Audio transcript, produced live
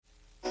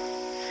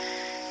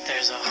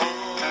There's a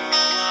whole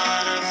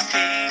lot of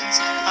things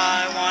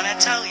I want to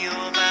tell you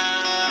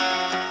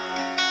about.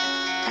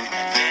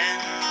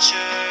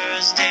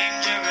 Adventures,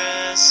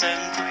 dangerous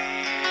and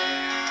queer.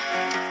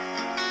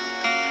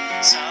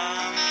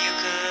 Some you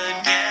could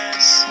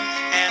guess,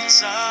 and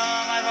some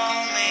I've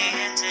only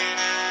hinted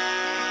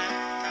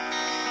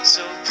at.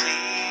 So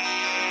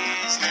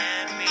please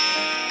lend me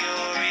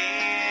your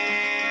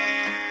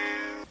ear.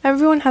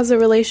 Everyone has a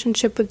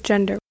relationship with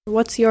gender.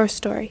 What's your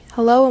story?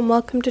 Hello and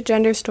welcome to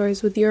Gender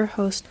Stories with your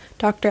host,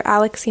 Dr.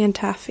 Alex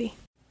Yantafi.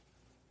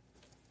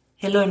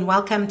 Hello and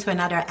welcome to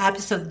another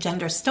episode of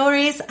Gender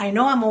Stories. I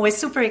know I'm always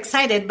super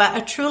excited, but I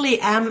truly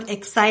am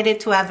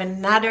excited to have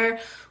another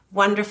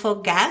wonderful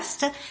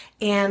guest.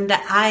 And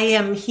I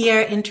am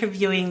here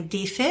interviewing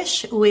Dee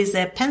Fish, who is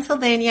a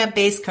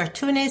Pennsylvania-based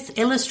cartoonist,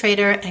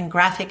 illustrator, and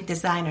graphic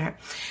designer.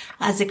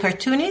 As a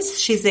cartoonist,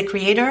 she's the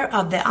creator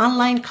of the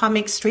online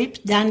comic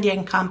strip Dandy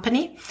and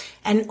Company,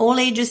 an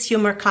all-ages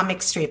humor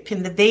comic strip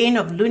in the vein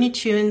of Looney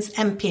Tunes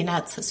and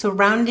Peanuts,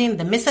 surrounding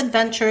the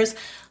misadventures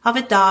of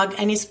a dog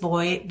and his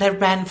boy that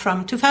ran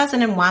from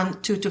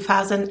 2001 to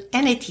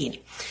 2018.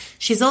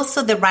 She's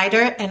also the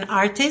writer and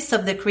artist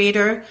of the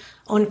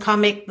creator-owned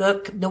comic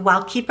book The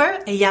Wild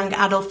Keeper, a young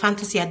adult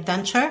fantasy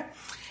adventure.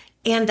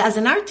 And as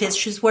an artist,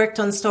 she's worked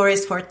on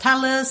stories for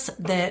Tellus,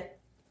 the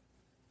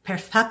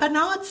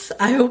Perfapanauts,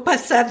 I hope I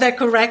said that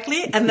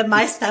correctly, and the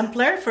Mice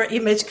Templar for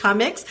Image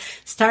Comics,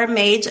 Star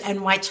Mage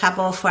and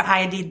Whitechapel for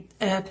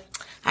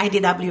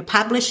IDW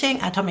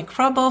Publishing, Atomic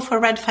Robo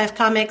for Red 5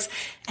 Comics,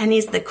 and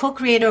he's the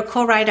co-creator,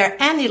 co-writer,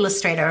 and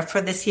illustrator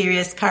for the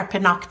series Carpe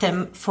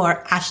Noctem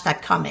for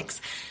Hashtag Comics.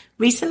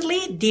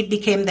 Recently, Dee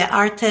became the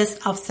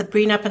artist of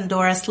Sabrina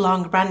Pandora's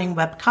long-running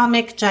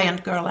webcomic,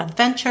 Giant Girl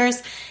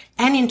Adventures,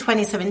 and in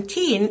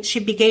 2017, she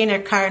began her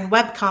current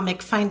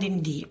webcomic,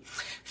 Finding Dee.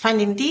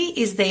 Finding Dee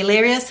is the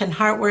hilarious and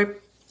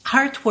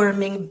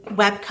heartwarming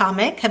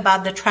webcomic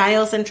about the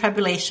trials and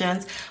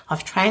tribulations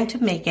of trying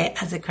to make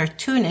it as a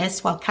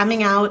cartoonist while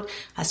coming out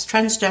as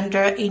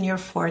transgender in your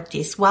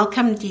 40s.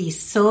 Welcome, Dee.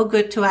 So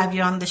good to have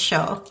you on the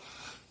show.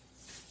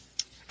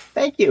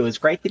 Thank you. It's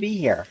great to be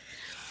here.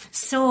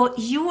 So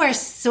you are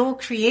so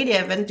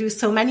creative and do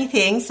so many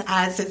things,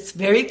 as it's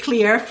very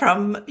clear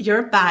from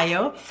your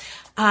bio.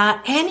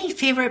 Any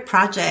favorite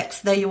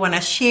projects that you want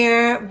to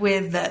share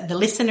with the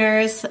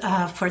listeners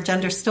for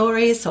Gender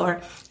Stories,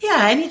 or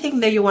anything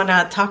that you want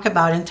to talk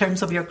about in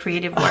terms of your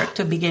creative work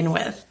to begin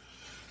with?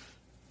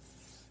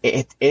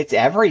 It's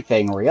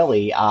everything,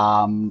 really.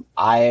 I'm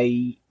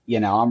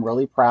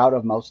really proud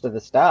of most of the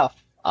stuff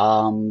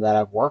that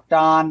I've worked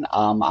on.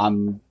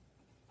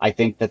 I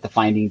think that the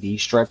Finding Dee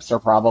strips are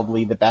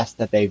probably the best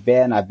that they've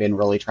been. I've been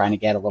really trying to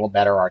get a little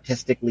better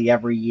artistically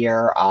every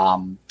year.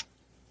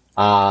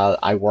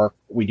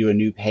 We do a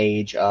new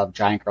page of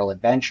Giant Girl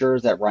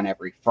Adventures that run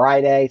every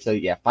Friday. So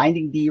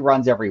Finding Dee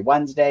runs every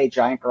Wednesday.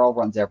 Giant Girl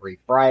runs every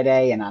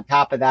Friday. And on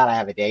top of that, I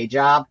have a day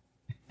job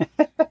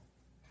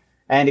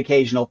and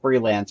occasional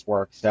freelance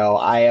work. So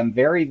I am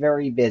very,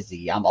 very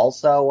busy. I'm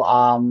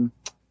also,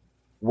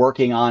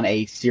 working on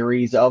a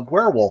series of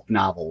werewolf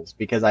novels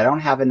because I don't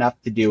have enough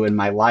to do in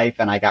my life.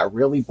 And I got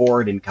really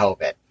bored in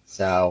COVID.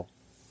 So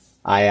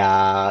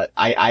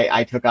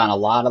I took on a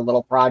lot of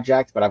little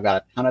projects, but I've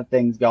got a ton of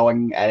things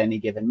going at any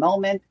given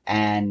moment.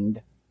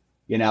 And,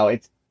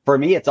 for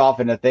me, it's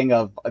often a thing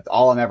of, it's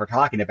all I'm ever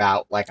talking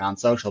about, like on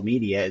social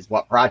media, is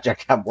what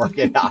project I'm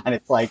working on.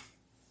 It's like,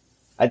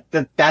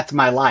 that's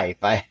my life.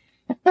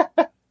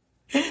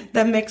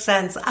 That makes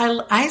sense.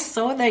 I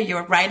saw that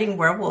you're writing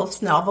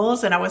werewolves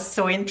novels and I was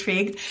so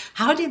intrigued.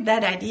 How did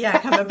that idea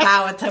come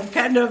about? I'm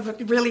kind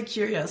of really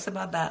curious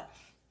about that.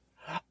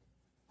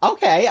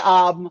 Okay.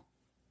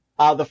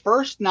 The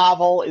first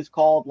novel is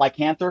called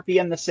Lycanthropy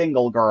and the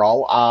Single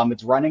Girl.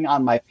 It's running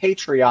on my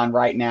Patreon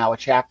right now, a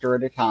chapter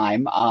at a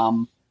time.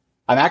 I'm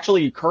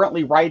actually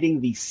currently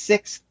writing the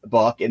 6th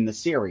book in the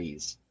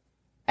series.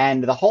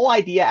 And the whole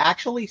idea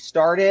actually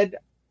started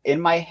in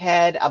my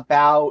head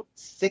about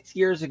 6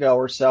 years ago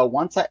or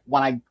so.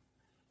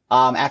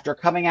 After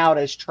coming out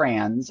as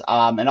trans,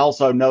 and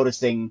also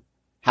noticing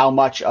how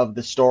much of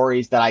the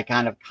stories that I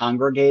kind of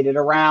congregated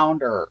around,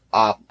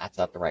 that's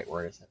not the right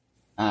word, is it?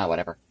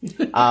 Whatever.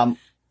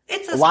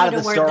 It's a lot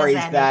of the stories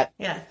that,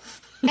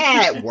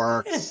 it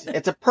works.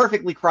 It's a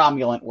perfectly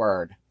cromulent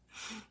word.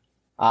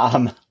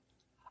 A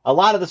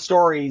lot of the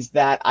stories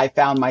that I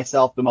found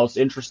myself the most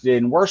interested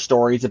in were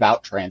stories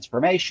about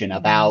transformation,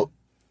 about,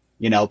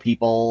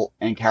 people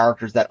and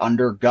characters that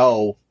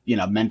undergo,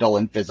 mental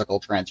and physical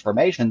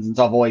transformations. And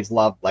so I've always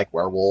loved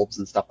werewolves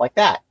and stuff like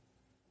that.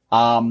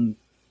 But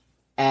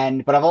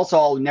I've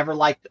also never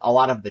liked a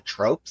lot of the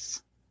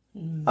tropes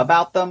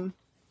about them.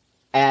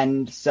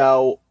 And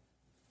so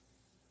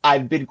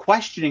I've been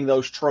questioning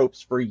those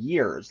tropes for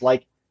years.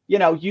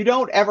 You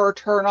don't ever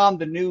turn on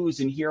the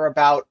news and hear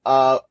about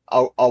a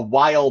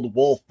wild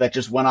wolf that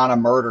just went on a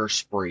murder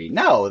spree.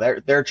 No,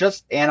 they're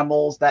just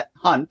animals that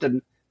hunt.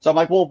 And so I'm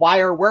like, well,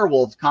 why are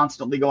werewolves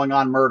constantly going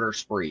on murder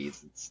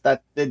sprees?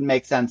 That didn't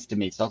make sense to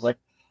me. So I was like,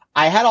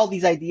 I had all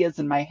these ideas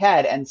in my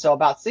head. And so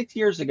about 6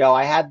 years ago,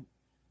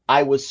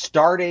 I was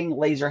starting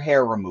laser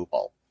hair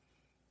removal,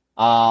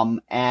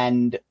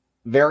 and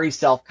very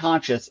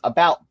self-conscious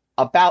about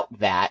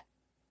that.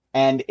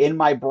 And in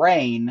my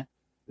brain,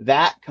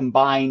 that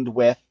combined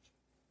with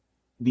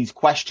these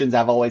questions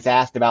I've always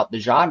asked about the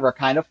genre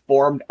kind of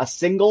formed a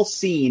single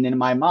scene in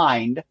my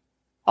mind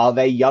of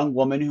a young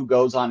woman who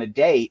goes on a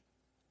date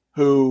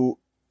who,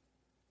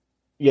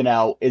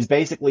 is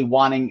basically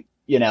wanting,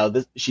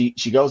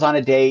 she goes on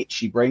a date,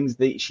 she brings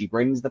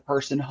the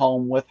person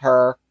home with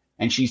her,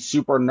 and she's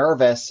super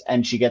nervous,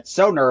 and she gets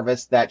so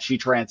nervous that she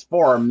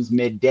transforms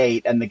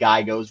mid-date and the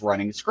guy goes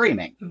running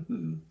screaming.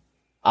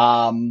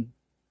 Mm-hmm.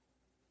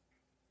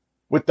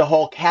 With the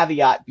whole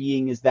caveat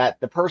being is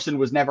that the person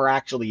was never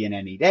actually in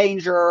any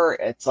danger.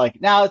 It's like,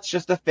 no, it's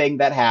just a thing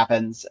that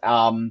happens.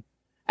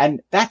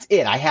 And that's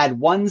it. I had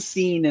one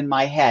scene in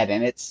my head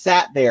and it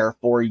sat there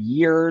for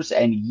years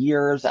and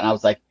years. And I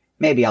was like,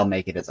 maybe I'll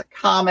make it as a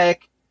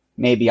comic.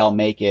 Maybe I'll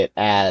make it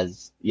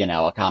as,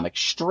 a comic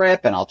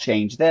strip and I'll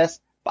change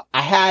this. But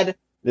I had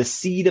the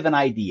seed of an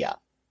idea.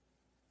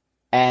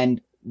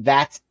 And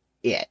that's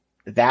it.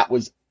 That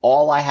was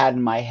all I had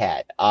in my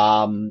head.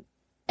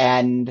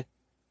 And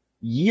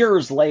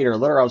years later,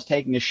 literally I was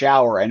taking a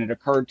shower and it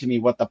occurred to me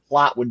what the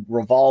plot would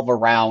revolve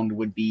around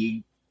would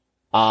be,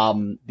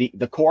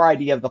 the core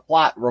idea of the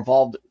plot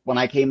revolved when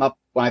I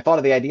thought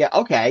of the idea,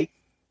 okay,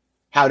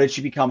 how did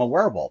she become a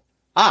werewolf?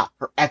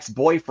 Her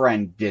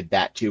ex-boyfriend did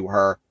that to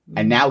her,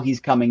 and now he's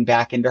coming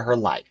back into her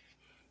life.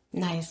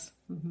 Nice.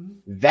 Mm-hmm.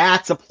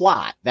 That's a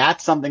plot.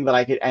 That's something that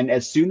I could, and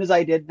as soon as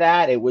I did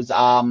that, it was,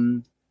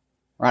 around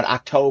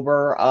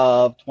October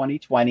of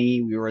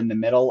 2020. We were in the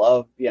middle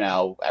of,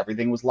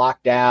 everything was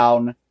locked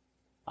down.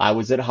 I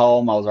was at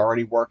home. I was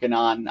already working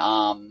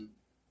on,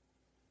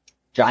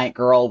 Giant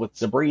Girl with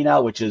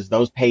Sabrina, which is,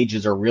 those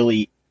pages are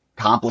really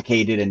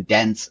complicated and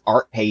dense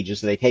art pages,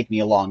 so they take me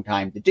a long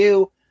time to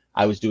do.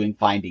 I was doing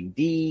Finding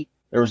Dee.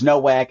 There was no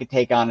way I could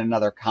take on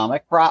another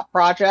comic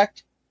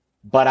project,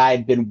 but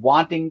I'd been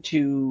wanting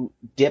to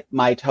dip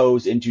my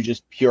toes into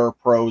just pure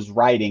prose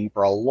writing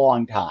for a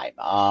long time.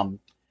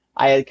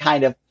 I had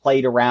kind of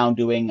played around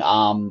doing,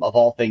 of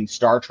all things,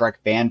 Star Trek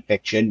fan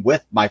fiction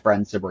with my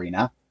friend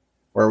Sabrina,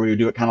 where we would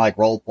do it kind of like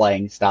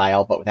role-playing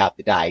style, but without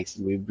the dice.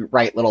 We would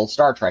write little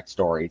Star Trek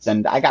stories,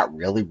 and I got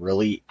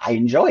really, I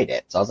enjoyed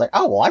it. So I was like,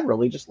 oh, well, I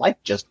really just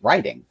like just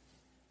writing.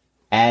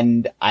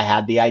 And I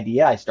had the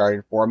idea. I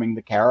started forming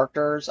the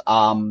characters,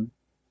 and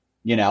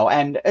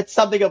it's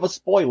something of a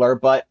spoiler,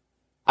 but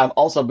I'm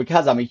also,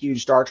 because I'm a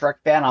huge Star Trek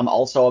fan, I'm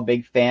also a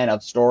big fan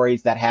of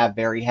stories that have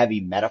very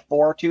heavy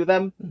metaphor to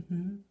them.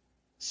 Mm-hmm.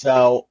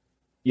 So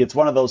it's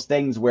one of those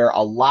things where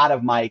a lot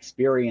of my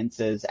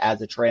experiences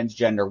as a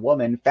transgender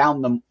woman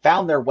found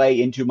their way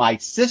into my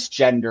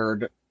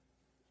cisgendered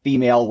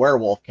female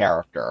werewolf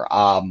character,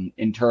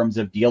 in terms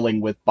of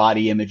dealing with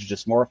body image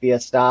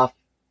dysmorphia stuff,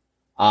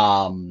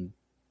 but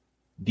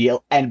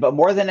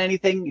more than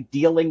anything,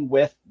 dealing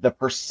with the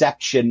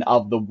perception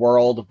of the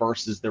world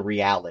versus the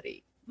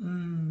reality.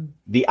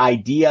 The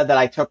idea that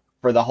I took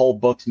for the whole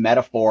book's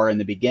metaphor in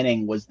the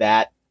beginning was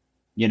that,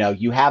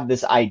 you have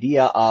this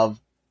idea of,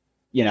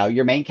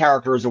 your main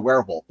character is a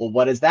werewolf. Well,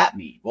 what does that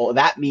mean? Well,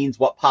 that means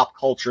what pop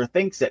culture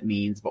thinks it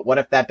means, but what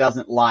if that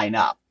doesn't line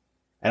up?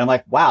 And I'm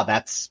like, wow,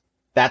 that's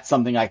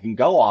something I can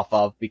go off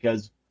of,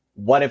 because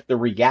what if the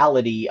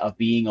reality of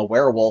being a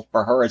werewolf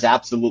for her is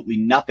absolutely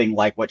nothing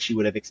like what she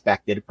would have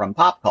expected from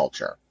pop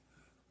culture?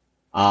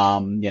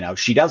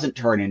 She doesn't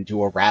turn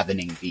into a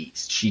ravening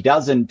beast. She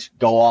doesn't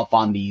go off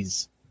on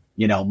these,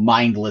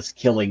 mindless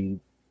killing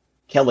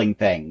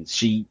things.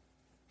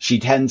 She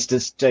tends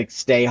to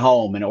stay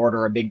home and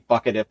order a big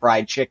bucket of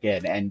fried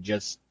chicken and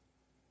just,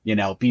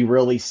 be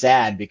really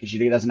sad because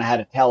she doesn't know how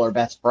to tell her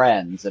best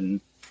friends.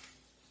 And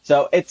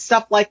so it's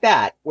stuff like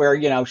that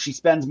where, she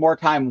spends more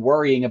time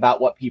worrying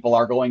about what people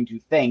are going to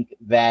think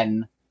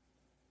than,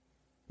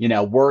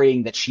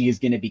 worrying that she is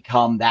going to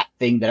become that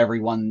thing that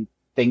everyone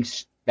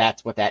thinks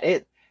that's what that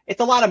is. It's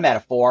a lot of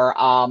metaphor.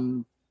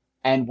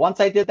 And once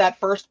I did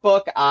that first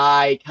book,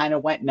 I kind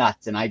of went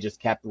nuts and I just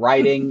kept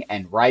writing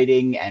and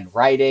writing and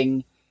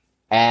writing.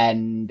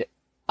 And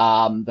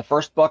the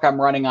first book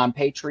I'm running on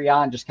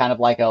Patreon, just kind of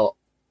like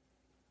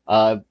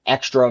a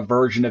extra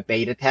version of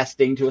beta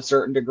testing to a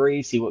certain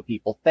degree, see what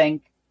people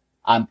think.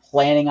 I'm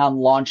planning on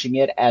launching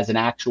it as an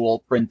actual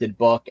printed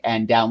book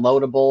and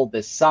downloadable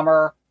this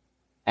summer.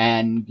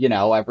 And,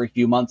 every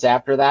few months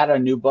after that, a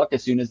new book,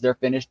 as soon as they're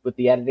finished with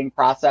the editing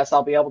process,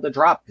 I'll be able to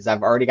drop, because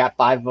I've already got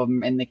 5 of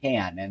them in the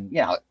can. And,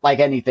 like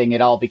anything,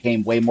 it all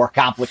became way more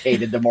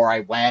complicated the more I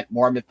went,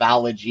 more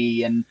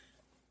mythology and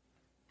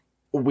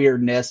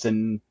weirdness.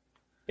 And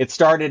it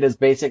started as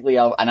basically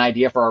an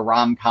idea for a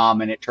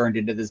rom-com, and it turned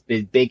into this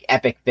big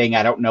epic thing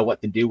I don't know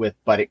what to do with,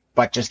 but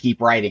just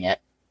keep writing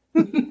it.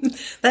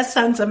 That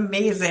sounds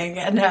amazing.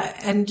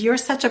 And you're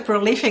such a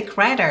prolific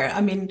writer.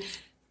 I mean,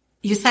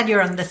 you said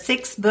you're on the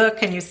 6th book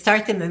and you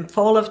started in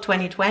fall of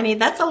 2020.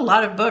 That's a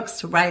lot of books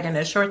to write in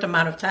a short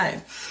amount of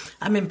time.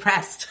 I'm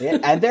impressed. Yeah,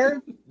 and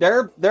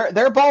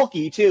they're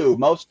bulky too.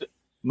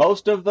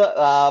 most of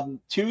the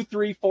 2,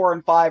 3, 4,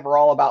 and 5 are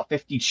all about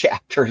 50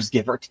 chapters,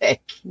 give or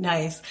take.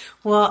 Nice.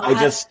 Well,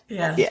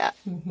 yeah,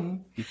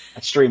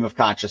 a stream of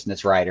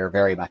consciousness writer,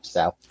 very much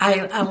so.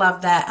 I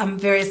love that. I'm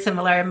very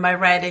similar in my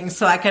writing,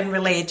 so I can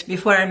relate.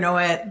 Before I know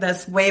it,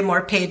 there's way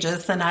more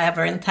pages than I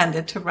ever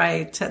intended to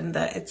write, and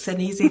it's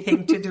an easy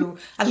thing to do,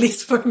 at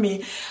least for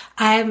me.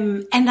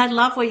 And I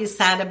love what you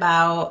said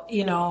about,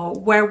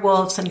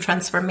 werewolves and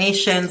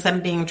transformations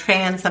and being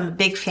trans. I'm a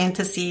big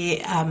fantasy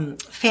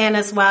fan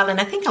as well, and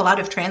I think a lot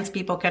of trans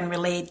people can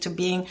relate to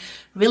being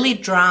really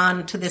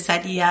drawn to this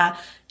idea,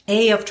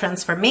 A, of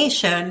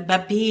transformation,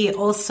 but B,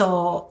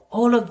 also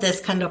all of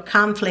this kind of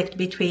conflict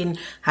between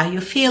how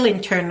you feel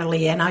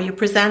internally and how you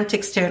present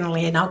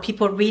externally and how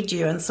people read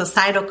you and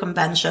societal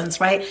conventions,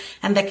 right?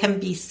 And there can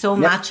be so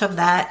much of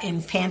that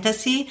in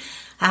fantasy.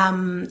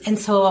 And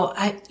so,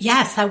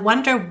 I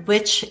wonder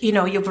which,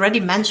 you've already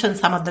mentioned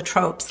some of the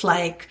tropes,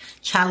 like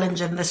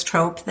challenging this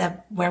trope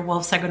that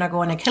werewolves are going to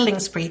go on a killing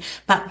spree,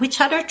 but which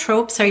other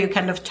tropes are you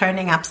kind of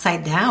turning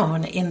upside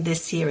down in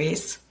this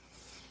series?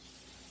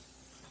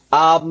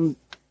 One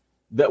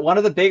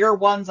of the bigger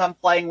ones I'm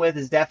playing with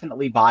is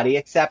definitely body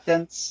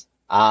acceptance.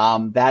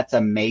 That's a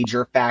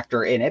major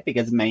factor in it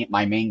because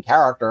my main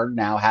character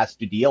now has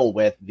to deal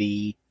with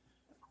the,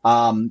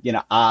 I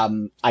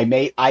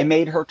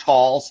made her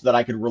tall so that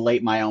I could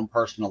relate my own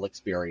personal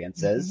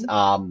experiences.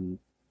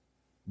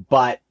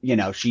 But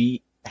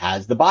she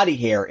has the body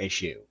hair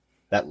issue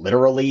that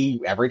literally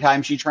every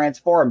time she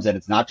transforms, and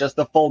it's not just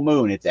the full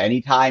moon, it's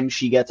anytime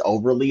she gets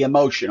overly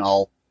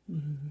emotional,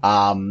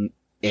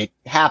 it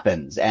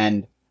happens.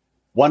 And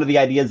one of the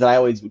ideas that I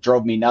always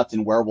drove me nuts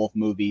in werewolf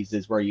movies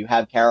is where you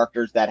have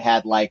characters that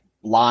had like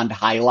blonde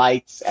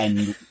highlights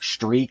and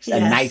streaks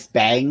and nice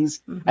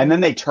bangs, and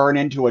then they turn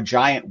into a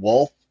giant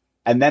wolf,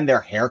 and then their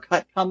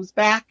haircut comes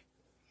back.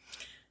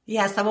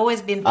 Yes, I've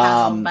always been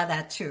puzzled by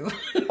that too.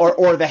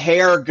 or the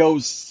hair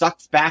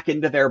sucks back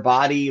into their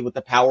body with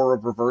the power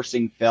of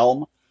reversing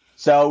film.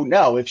 So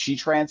no, if she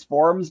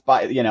transforms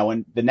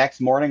and the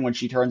next morning when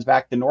she turns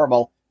back to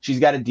normal, she's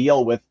got to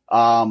deal with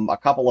a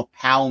couple of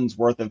pounds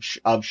worth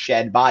of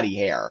shed body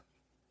hair.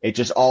 It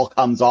just all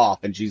comes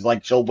off, and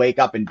she'll wake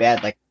up in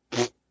bed like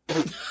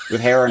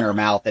with hair in her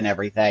mouth and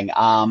everything.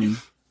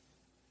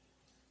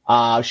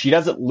 She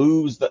doesn't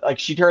lose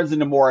she turns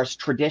into more as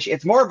tradition.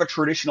 It's more of a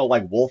traditional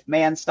like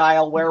Wolfman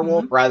style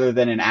werewolf rather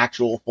than an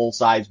actual full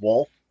size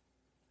wolf.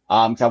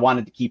 Because I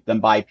wanted to keep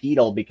them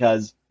bipedal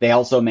because they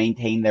also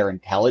maintain their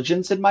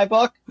intelligence in my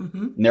book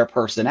and their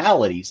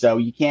personality. So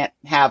you can't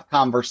have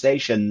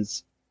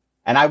conversations.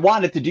 And I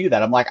wanted to do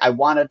that. I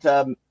wanted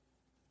to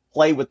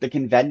play with the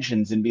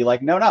conventions and be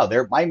like, no,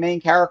 my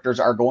main characters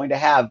are going to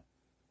have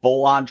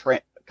full on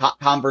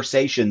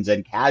conversations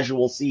and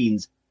casual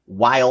scenes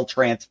while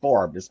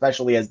transformed,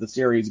 especially as the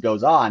series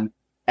goes on,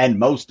 and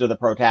most of the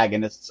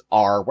protagonists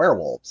are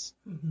werewolves.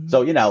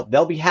 So,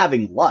 they'll be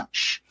having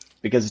lunch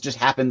because it just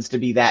happens to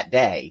be that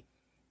day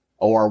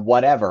or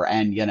whatever.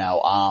 And,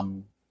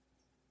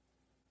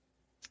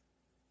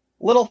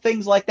 little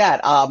things like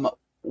that.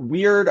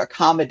 Weird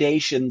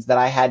accommodations that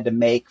I had to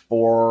make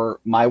for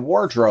my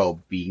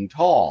wardrobe being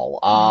tall.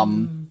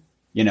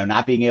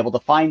 Not being able to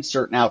find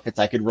certain outfits.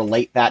 I could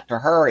relate that to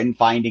her in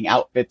finding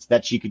outfits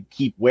that she could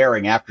keep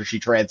wearing after she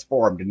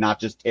transformed and not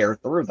just tear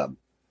through them.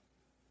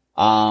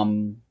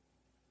 A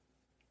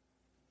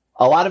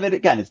lot of it,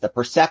 again, is the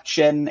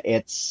perception.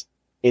 It's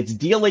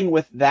dealing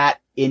with that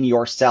in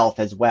yourself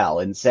as well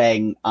and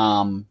saying,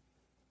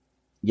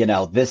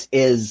 this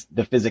is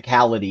the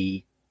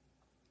physicality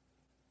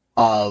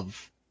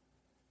of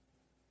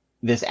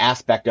this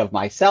aspect of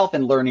myself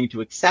and learning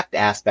to accept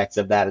aspects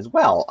of that as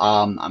well.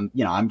 I'm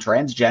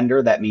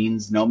transgender. That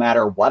means no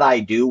matter what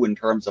I do in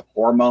terms of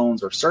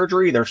hormones or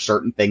surgery, there's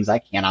certain things I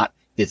cannot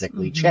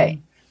physically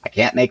change. I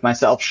can't make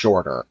myself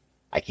shorter.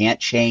 I can't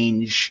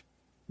change,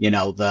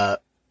 the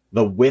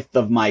width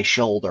of my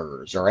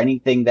shoulders or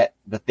anything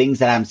the things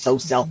that I'm so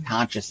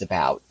self-conscious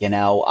about,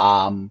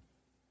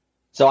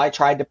 So I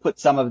tried to put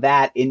some of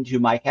that into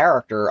my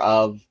character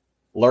of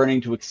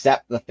learning to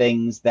accept the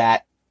things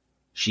that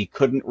she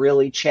couldn't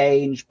really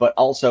change, but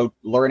also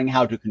learning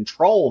how to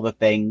control the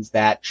things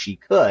that she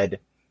could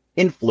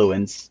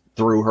influence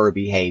through her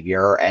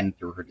behavior and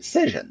through her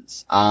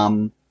decisions.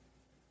 I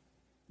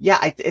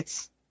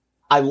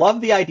love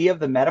the idea of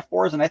the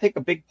metaphors, and I think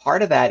a big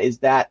part of that is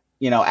that,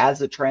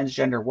 as a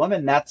transgender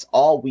woman, that's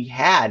all we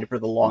had for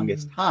the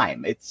longest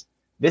time. It's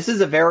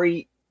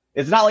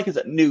not like it's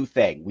a new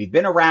thing. We've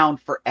been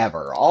around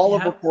forever. All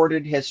of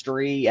recorded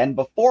history and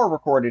before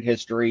recorded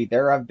history,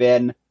 there have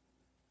been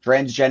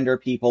transgender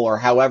people, or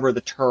however the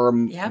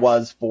term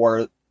was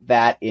for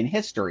that in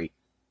history.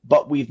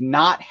 But we've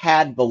not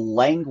had the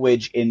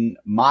language in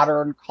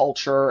modern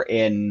culture,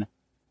 in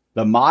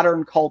the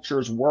modern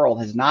culture's world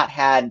has not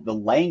had the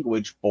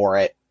language for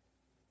it.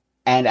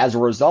 And as a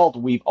result,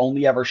 we've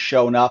only ever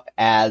shown up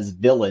as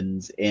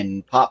villains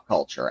in pop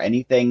culture.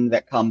 Anything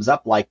that comes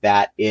up like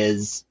that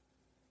is,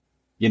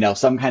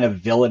 some kind of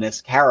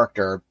villainous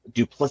character,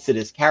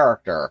 duplicitous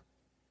character.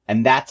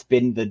 And that's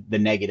been the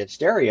negative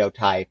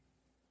stereotype.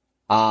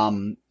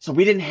 So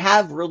we didn't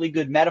have really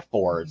good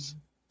metaphors.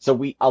 So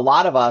a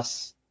lot of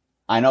us,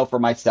 I know for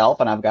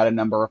myself, and I've got a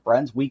number of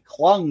friends, we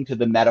clung to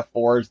the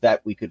metaphors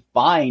that we could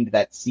find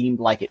that seemed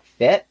like it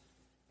fit.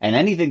 And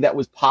anything that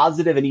was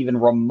positive and even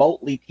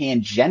remotely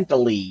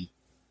tangentially,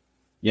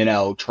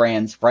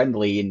 trans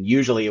friendly, and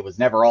usually it was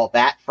never all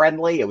that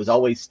friendly. It was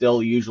always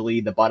still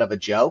usually the butt of a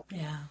joke.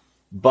 Yeah.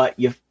 But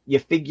you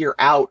figure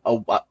out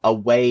a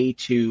way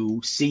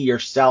to see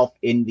yourself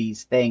in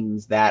these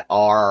things that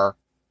are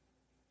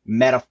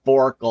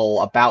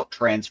metaphorical about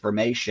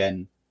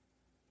transformation,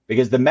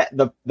 because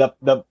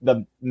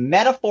the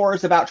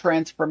metaphors about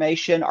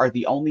transformation are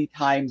the only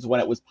times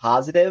when it was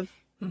positive.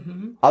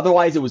 Mm-hmm.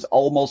 Otherwise, it was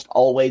almost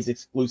always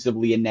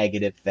exclusively a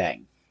negative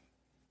thing.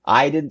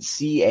 I didn't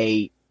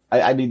see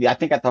I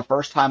think at the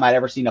first time I'd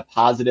ever seen a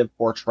positive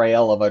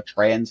portrayal of a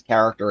trans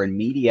character in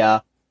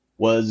media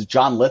was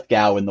John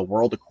Lithgow in The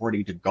World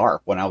According to Garp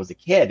when I was a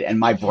kid, and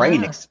my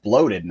brain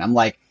exploded, and I'm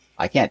like,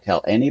 I can't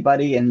tell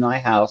anybody in my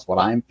house what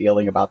I'm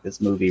feeling about this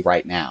movie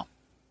right now.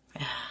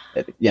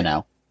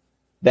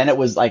 Then it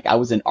was like I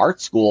was in art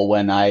school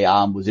when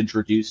I was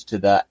introduced to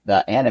the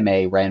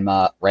anime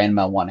Ranma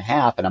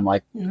 1/2, and I'm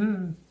like,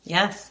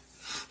 yes.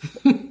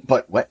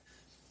 But what?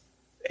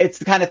 It's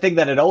the kind of thing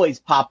that had always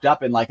popped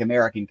up in like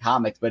American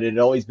comics, but it had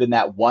always been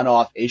that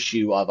one-off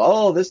issue of,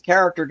 oh, this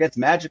character gets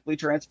magically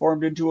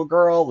transformed into a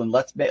girl, and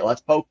let's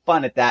poke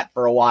fun at that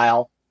for a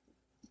while.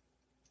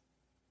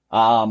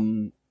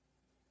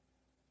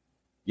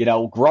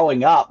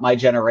 Growing up, my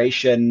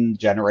generation,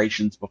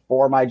 generations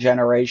before my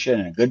generation,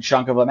 and a good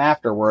chunk of them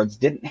afterwards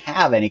didn't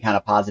have any kind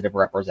of positive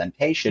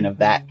representation of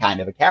that kind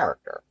of a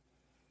character.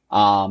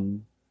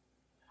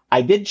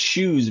 I did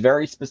choose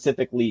very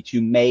specifically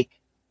to make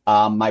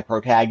my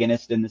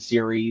protagonist in the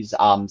series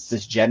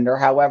cisgender,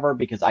 however,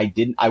 because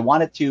I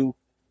wanted to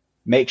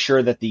make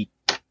sure that the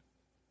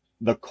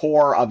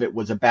core of it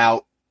was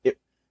about it.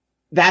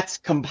 That's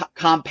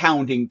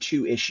compounding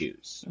two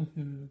issues.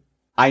 Mm-hmm.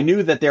 I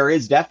knew that there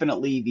is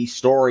definitely the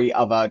story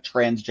of a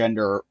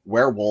transgender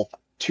werewolf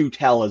to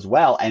tell as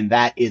well, and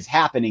that is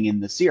happening in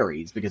the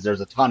series because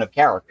there's a ton of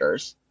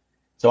characters.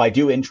 So I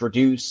do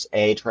introduce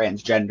a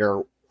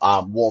transgender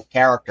wolf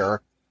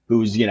character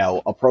who's,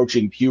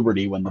 approaching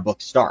puberty when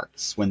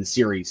the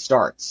series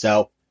starts.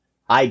 So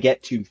I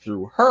get to,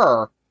 through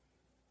her,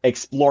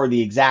 explore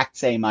the exact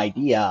same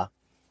idea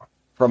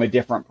from a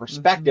different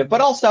perspective,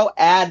 but also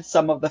add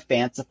some of the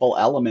fanciful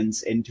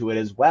elements into it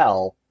as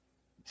well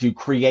to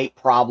create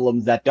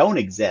problems that don't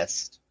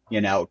exist,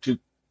 to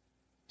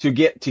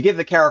give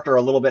the character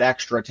a little bit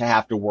extra to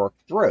have to work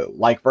through.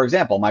 Like, for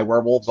example, my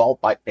werewolves all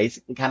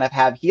basically kind of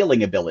have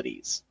healing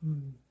abilities.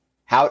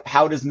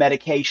 How does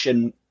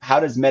medication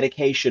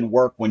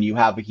work when you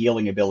have a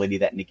healing ability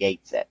that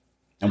negates it?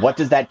 And what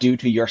does that do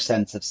to your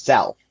sense of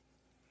self?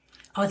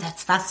 Oh,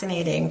 that's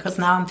fascinating, because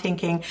now I'm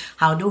thinking,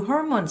 how do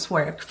hormones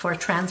work for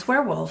trans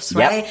werewolves,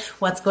 right? Yep.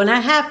 What's going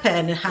to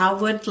happen? How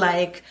would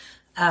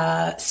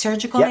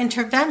surgical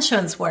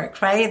interventions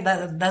work, right?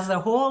 There's a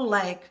whole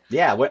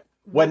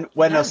when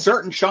a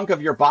certain chunk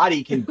of your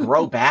body can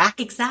grow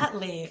back.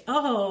 Exactly.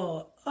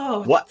 Oh.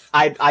 What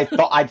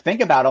I'd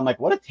think about, I'm like,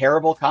 what a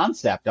terrible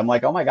concept. I'm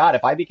like, oh my God,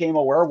 if I became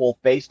a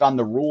werewolf based on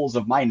the rules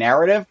of my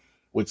narrative,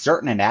 would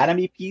certain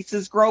anatomy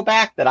pieces grow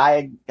back that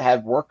I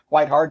have worked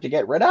quite hard to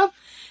get rid of?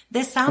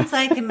 This sounds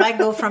like it might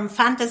go from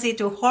fantasy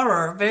to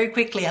horror very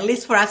quickly, at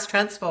least for us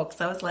trans folks.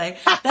 I was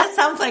like, that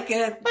sounds like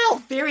a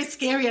very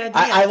scary idea.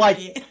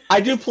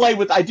 I do play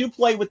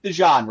with the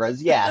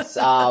genres. Yes.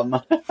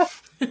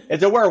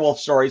 It's a werewolf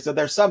story, so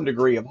there's some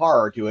degree of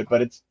horror to it,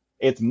 but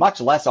it's much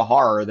less a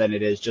horror than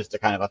it is just a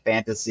kind of a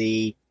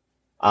fantasy,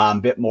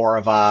 bit more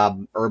of a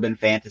urban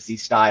fantasy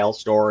style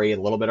story, a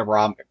little bit of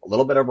rom-com,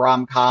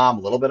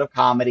 a little bit of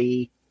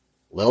comedy,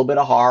 a little bit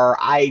of horror.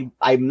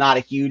 I'm not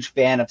a huge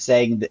fan of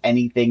saying that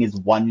anything is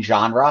one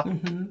genre.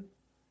 Mm-hmm.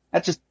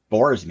 That just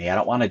bores me. I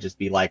don't want to just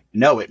be like,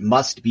 no, it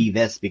must be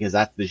this because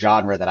that's the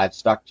genre that I've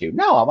stuck to.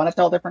 No, I want to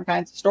tell different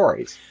kinds of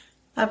stories.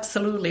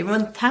 Absolutely.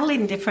 When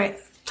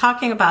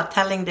talking about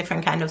telling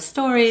different kind of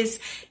stories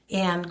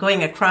and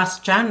going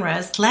across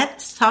genres,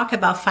 let's talk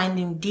about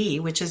Finding Dee,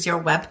 which is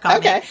your webcomic,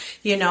 okay.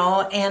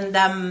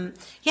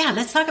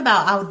 Let's talk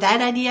about how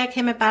that idea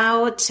came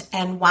about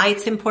and why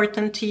it's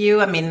important to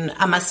you. I mean,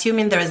 I'm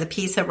assuming there is a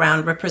piece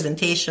around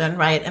representation,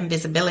 right, and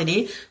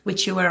visibility,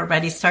 which you were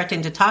already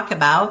starting to talk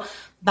about,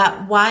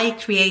 but why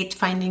create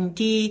Finding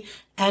Dee,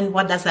 and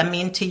what does that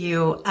mean to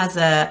you as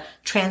a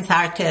trans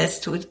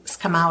artist who's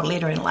come out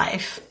later in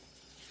life?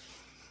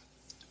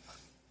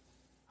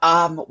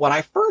 When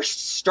I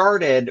first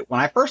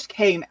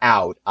came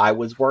out, I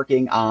was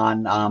working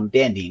on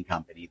Dandy and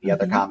Company, the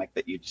other comic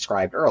that you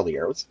described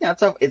earlier. It was,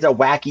 it's a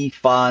wacky,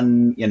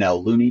 fun,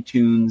 Looney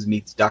Tunes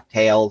meets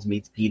DuckTales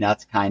meets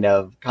Peanuts kind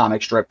of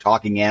comic strip,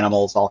 talking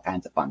animals, all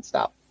kinds of fun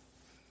stuff.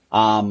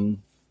 And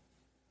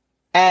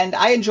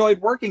I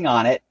enjoyed working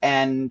on it,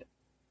 and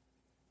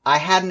I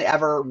hadn't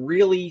ever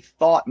really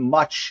thought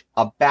much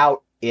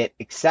about it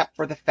except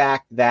for the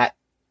fact that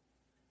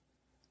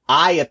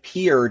I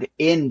appeared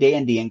in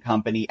Dandy and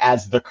Company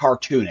as the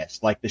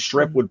cartoonist. Like the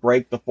strip would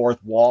break the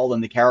fourth wall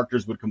and the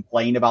characters would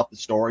complain about the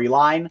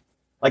storyline.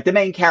 Like the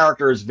main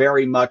character is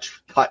very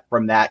much cut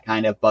from that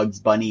kind of Bugs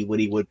Bunny,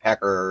 Woody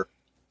Woodpecker,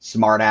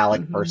 smart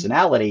aleck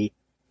personality.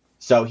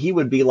 So he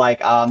would be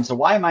like, so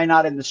why am I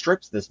not in the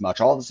strips this much?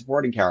 All the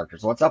supporting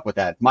characters. What's up with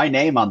that? It's my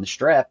name on the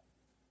strip.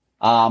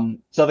 So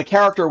the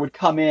character would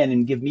come in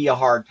and give me a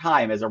hard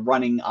time as a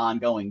running,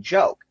 ongoing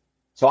joke.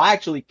 So I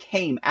actually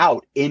came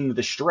out in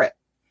the strip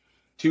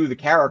to the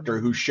character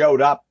who showed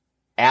up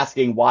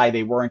asking why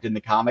they weren't in the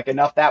comic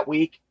enough that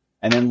week,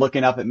 and then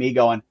looking up at me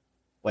going,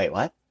 wait,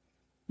 what?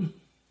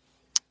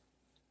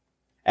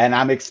 And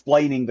I'm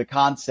explaining the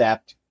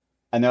concept,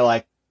 and they're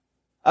like,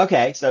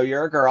 okay, so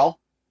you're a girl,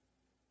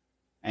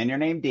 and your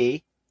name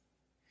Dee.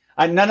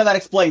 And none of that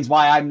explains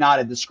why I'm not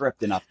in the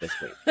script enough this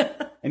week.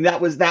 And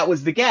that was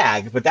the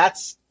gag, but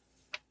that's,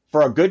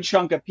 for a good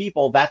chunk of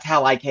people, that's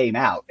how I came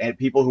out. And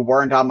people who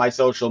weren't on my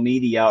social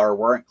media or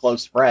weren't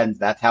close friends,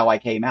 that's how I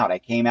came out. I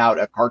came out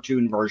a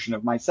cartoon version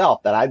of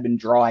myself that I've been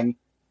drawing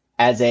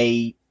as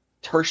a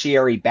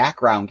tertiary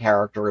background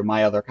character in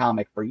my other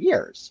comic for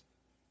years.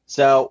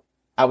 So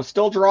I was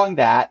still drawing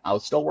that. I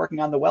was still working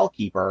on The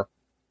Wellkeeper.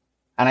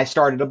 And I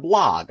started a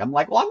blog. I'm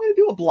like, well, I'm going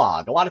to do a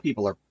blog. A lot of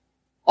people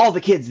all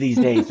the kids these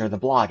days are the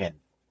blogging.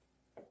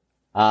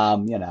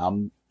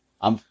 I'm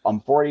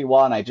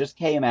 41. I just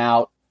came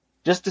out.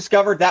 Just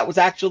discovered that was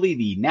actually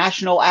the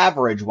national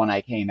average when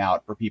I came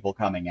out for people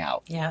coming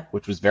out. Yeah.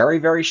 Which was very,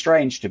 very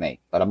strange to me.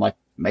 But I'm like,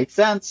 makes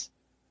sense.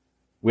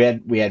 We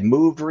had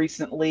moved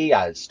recently.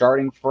 I was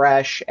starting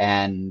fresh,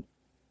 and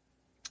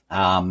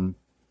I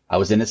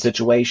was in a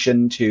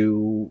situation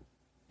to,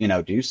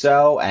 do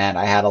so. And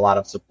I had a lot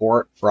of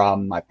support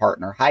from my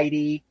partner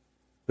Heidi,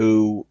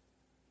 who,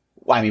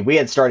 we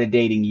had started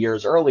dating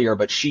years earlier,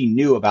 but she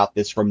knew about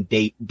this from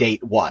date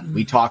one.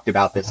 We talked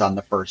about this on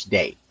the first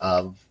date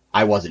of,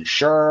 I wasn't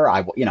sure.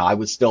 I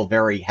was still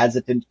very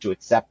hesitant to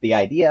accept the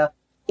idea,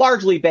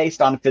 largely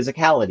based on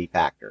physicality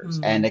factors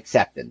and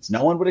acceptance.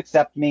 No one would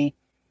accept me,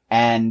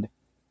 and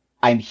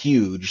I'm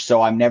huge,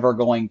 so I'm never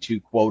going to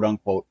quote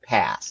unquote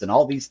pass. And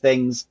all these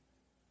things,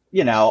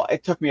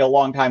 it took me a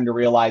long time to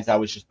realize I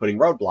was just putting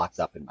roadblocks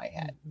up in my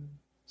head.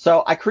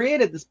 So I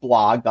created this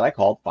blog that I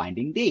called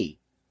Finding Dee.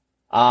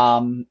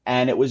 And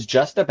it was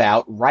just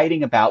about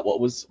writing about what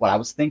I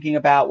was thinking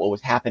about, what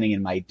was happening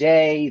in my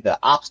day, the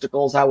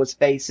obstacles I was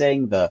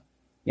facing, the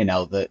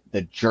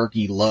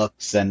jerky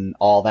looks and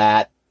all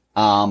that,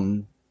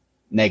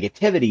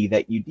 negativity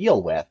that you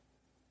deal with.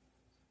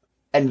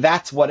 And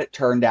that's what it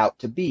turned out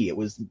to be. It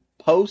was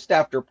post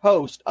after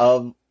post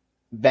of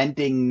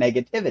venting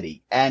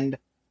negativity. And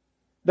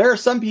there are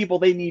some people,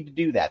 they need to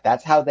do that.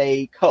 That's how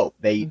they cope.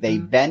 They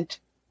vent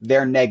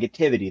their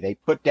negativity. They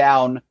put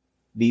down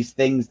these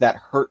things that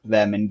hurt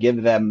them and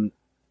give them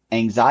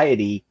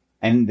anxiety,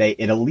 and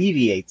it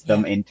alleviates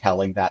them in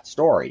telling that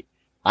story.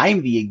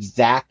 I'm the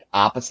exact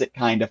opposite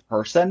kind of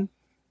person.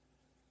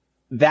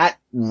 That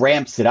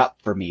ramps it up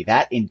for me.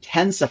 That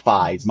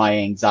intensifies my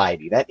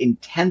anxiety. That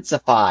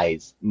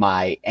intensifies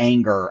my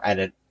anger at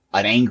an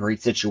angry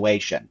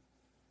situation.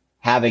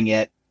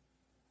 Having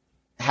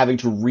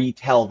to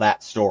retell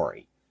that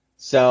story.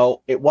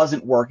 So it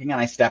wasn't working,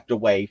 and I stepped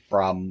away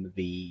from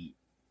the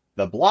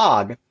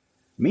blog.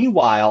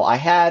 Meanwhile, I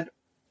had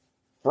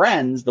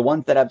friends, the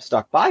ones that have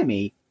stuck by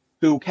me,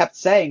 who kept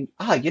saying,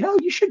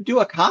 you should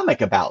do a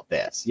comic about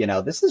this.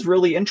 This is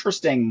really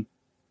interesting,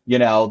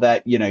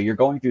 that, you're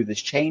going through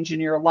this change in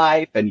your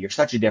life and you're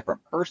such a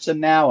different person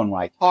now. And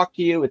when I talk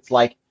to you, it's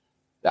like,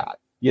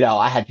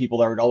 I had people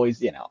that would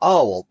always,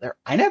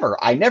 I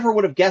never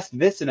would have guessed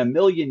this in a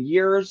million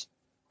years.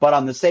 But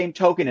on the same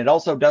token, it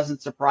also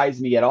doesn't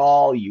surprise me at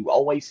all. You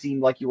always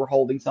seemed like you were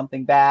holding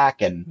something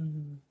back.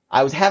 And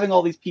I was having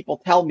all these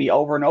people tell me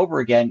over and over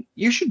again,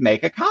 you should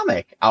make a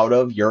comic out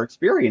of your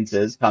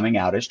experiences coming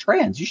out as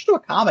trans. You should do a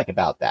comic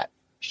about that.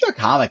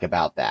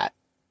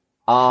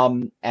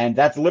 And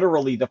that's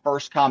literally the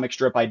first comic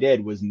strip I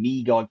did was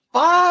me going,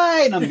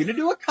 fine, I'm going to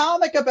do a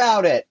comic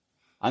about it.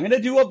 I'm going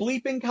to do a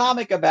bleeping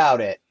comic about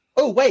it.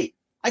 Oh, wait,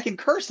 I can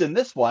curse in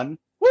this one.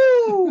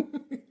 Woo!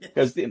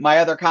 Because my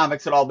other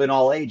comics had all been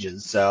all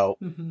ages. So,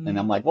 and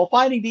I'm like, well,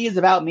 Finding Dee is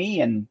about me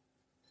and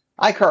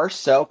I curse.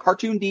 So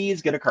Cartoon Dee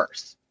is going to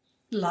curse.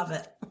 Love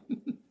it.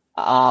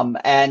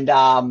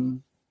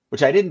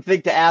 Which I didn't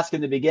think to ask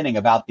in the beginning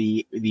about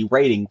the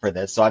rating for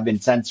this, so I've been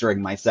censoring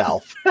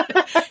myself.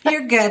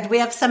 You're good. We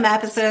have some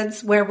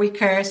episodes where we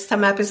curse,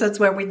 some episodes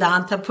where we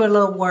don't. I'll put a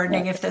little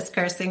warning if there's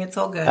cursing. It's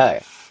all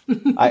good.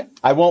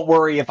 I won't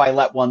worry if I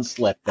let one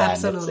slip then.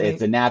 Absolutely.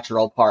 It's a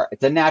natural part.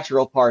 It's a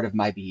natural part of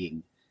my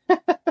being.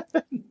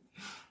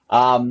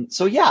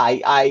 So yeah,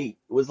 I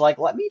was like,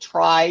 let me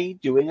try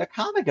doing a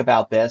comic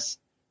about this.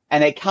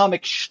 And a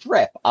comic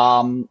strip.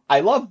 I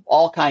love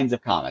all kinds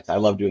of comics. I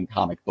love doing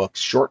comic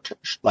books,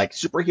 like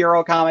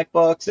superhero comic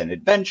books and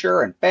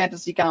adventure and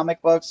fantasy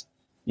comic books,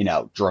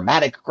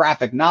 dramatic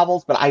graphic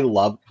novels, but I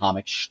love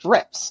comic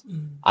strips.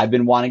 I've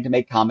been wanting to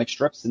make comic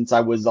strips since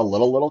I was a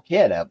little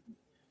kid.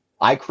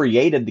 I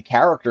created the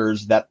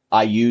characters that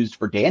I used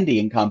for Dandy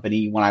and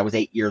Company when I was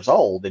 8 years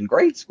old in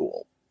grade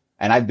school.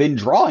 And I've been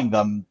drawing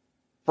them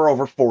for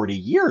over 40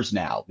 years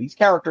now. These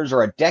characters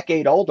are a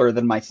decade older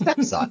than my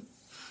stepson.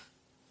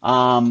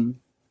 And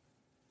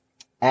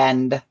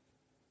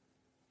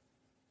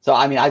so,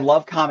 I mean, I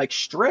love comic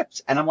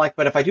strips, and I'm like,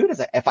 but if I do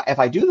it if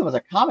I do them as a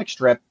comic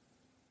strip,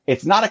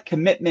 it's not a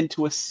commitment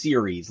to a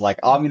series. Like,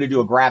 oh, I'm going to do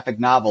a graphic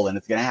novel and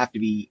it's going to have to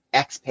be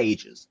X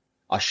pages.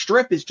 A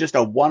strip is just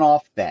a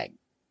one-off thing.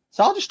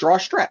 So I'll just draw a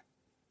strip.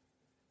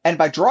 And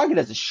by drawing it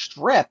as a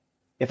strip,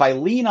 if I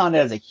lean on it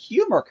as a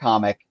humor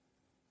comic,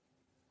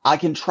 I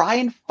can try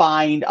and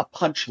find a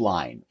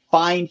punchline,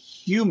 find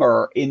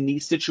humor in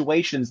these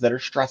situations that are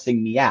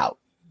stressing me out.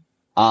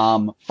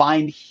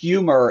 Find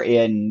humor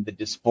in the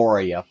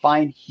dysphoria,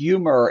 find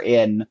humor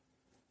in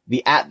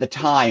at the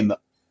time,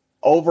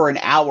 over an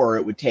hour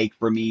it would take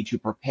for me to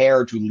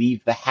prepare to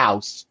leave the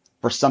house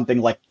for something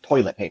like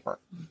toilet paper.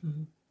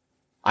 Mm-hmm.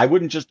 I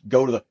wouldn't just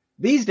go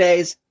these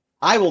days,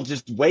 I will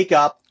just wake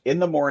up in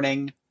the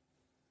morning,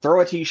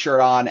 throw a t-shirt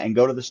on, and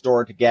go to the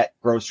store to get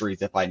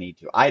groceries if I need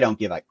to. I don't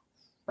give a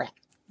crap.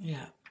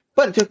 Yeah.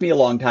 But it took me a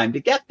long time to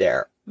get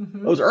there.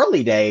 Mm-hmm. Those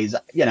early days,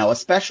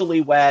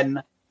 especially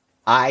when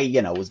I,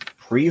 was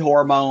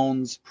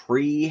pre-hormones,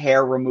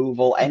 pre-hair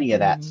removal, any of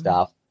that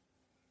stuff.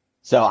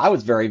 So I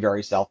was very,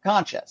 very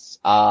self-conscious.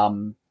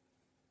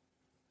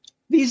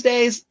 These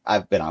days,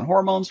 I've been on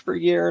hormones for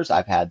years.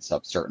 I've had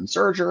some certain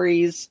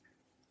surgeries.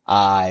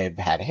 I've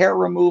had hair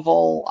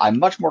removal. I'm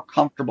much more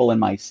comfortable in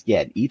my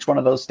skin. Each one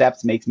of those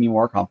steps makes me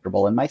more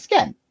comfortable in my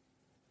skin.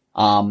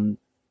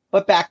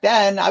 But back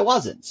then, I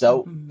wasn't.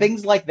 So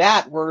things like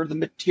that were the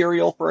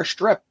material for a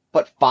strip.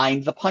 But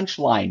find the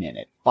punchline in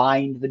it.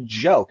 Find the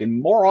joke.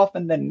 And more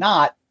often than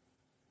not,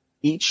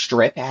 each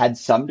strip had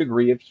some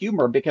degree of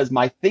humor because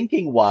my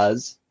thinking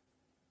was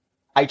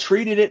I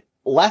treated it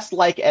less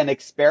like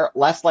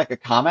a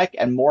comic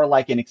and more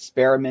like an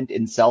experiment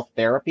in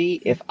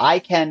self-therapy. If I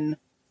can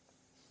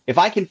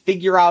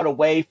figure out a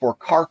way for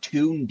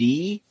cartoon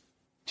Dee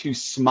to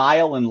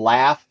smile and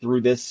laugh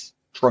through this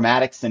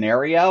traumatic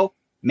scenario,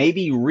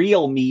 maybe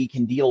real me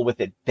can deal with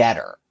it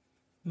better.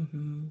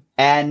 Mm-hmm.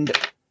 And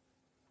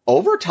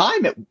over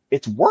time,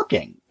 it's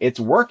working. It's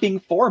working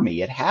for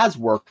me. It has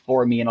worked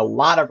for me in a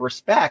lot of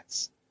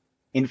respects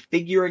in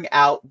figuring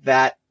out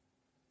that,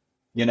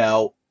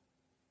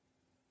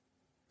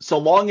 so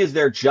long as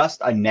they're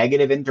just a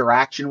negative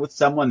interaction with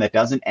someone that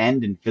doesn't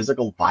end in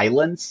physical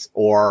violence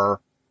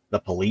or the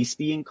police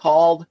being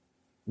called,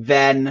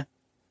 then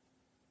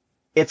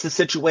it's a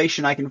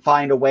situation I can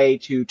find a way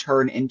to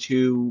turn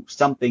into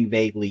something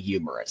vaguely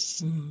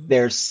humorous. Mm-hmm.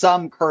 There's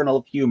some kernel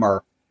of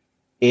humor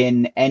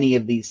in any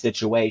of these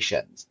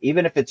situations,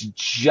 even if it's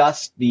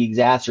just the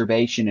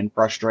exacerbation and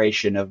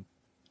frustration of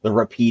the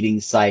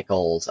repeating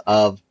cycles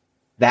of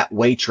that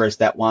waitress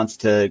that wants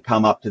to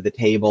come up to the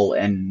table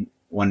and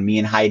when me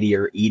and Heidi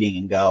are eating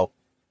and go,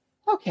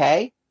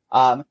 okay,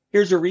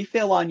 here's a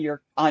refill on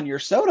your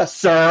soda,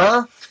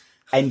 sir,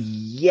 and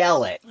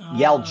yell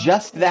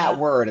just that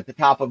word at the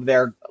top of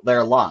their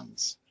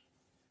lungs.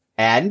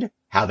 And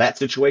how that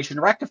situation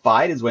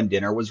rectified is when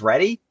dinner was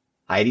ready,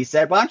 Heidi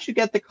said, why don't you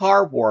get the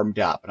car warmed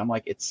up? And I'm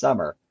like, it's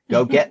summer.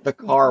 Go get the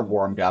car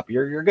warmed up.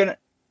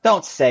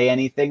 Don't say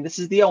anything. This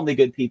is the only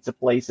good pizza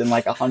place in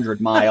like 100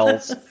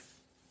 miles.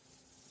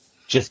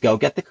 Just go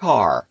get the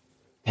car.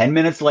 10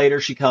 minutes later,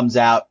 she comes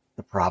out.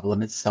 The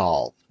problem is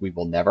solved. We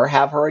will never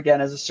have her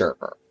again as a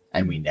server.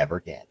 And we never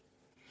did.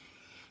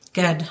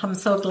 Good. I'm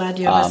so glad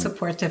you have a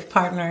supportive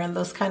partner in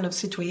those kind of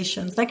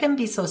situations. That can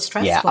be so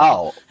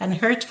stressful and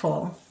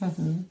hurtful.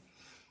 Mm-hmm.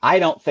 I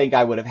don't think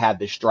I would have had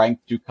the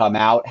strength to come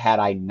out had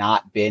I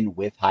not been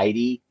with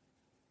Heidi.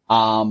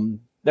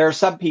 There are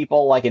some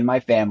people, like in my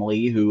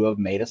family, who have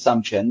made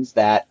assumptions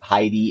that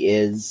Heidi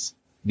is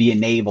the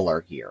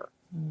enabler here.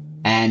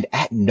 And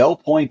at no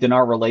point in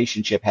our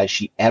relationship has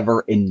she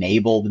ever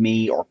enabled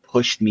me or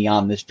pushed me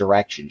on this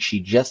direction. She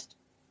just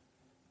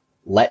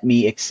let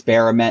me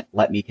experiment,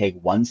 let me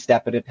take one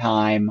step at a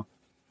time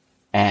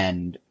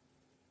and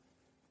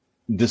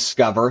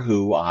discover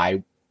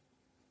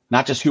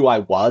not just who I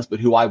was, but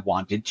who I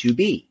wanted to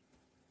be.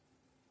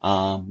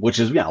 Which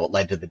is, what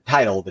led to the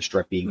title of the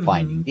strip being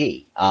Finding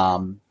Dee.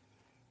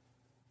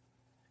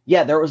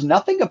 There was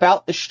nothing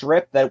about the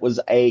strip that was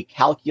a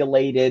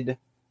calculated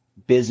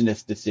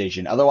business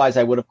decision. Otherwise,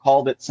 I would have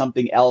called it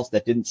something else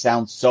that didn't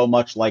sound so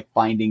much like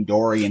Finding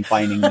Dory and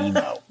Finding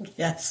Nemo.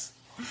 Yes.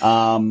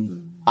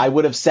 I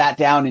would have sat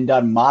down and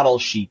done model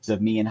sheets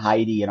of me and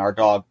Heidi and our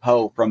dog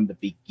Poe from the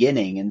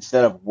beginning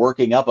instead of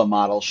working up a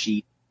model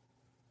sheet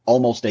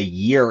almost a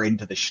year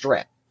into the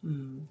strip.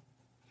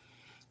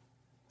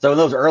 So in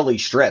those early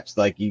strips,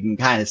 like you can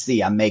kind of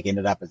see I'm making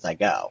it up as I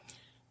go.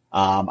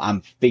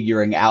 I'm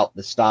figuring out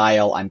the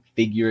style. I'm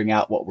figuring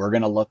out what we're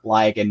going to look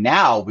like. And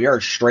now we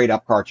are straight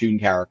up cartoon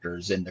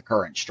characters in the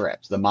current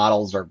strips. The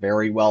models are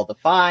very well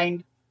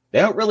defined. They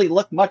don't really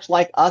look much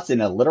like us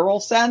in a literal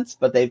sense,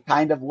 but they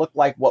kind of look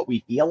like what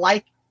we feel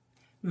like.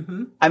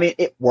 I mean,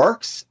 it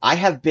works.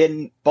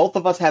 Both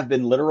of us have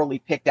been literally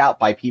picked out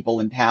by people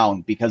in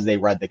town because they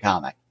read the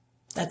comic.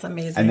 That's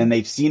amazing. And then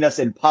they've seen us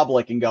in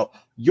public and go,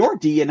 "You're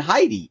Dee and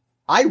Heidi.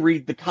 I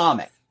read the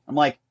comic." I'm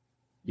like,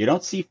 "You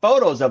don't see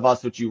photos of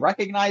us, but you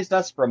recognized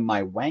us from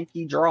my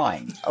wanky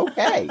drawings."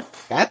 Okay,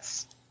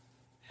 that's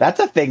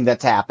a thing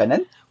that's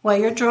happening. Well,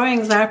 your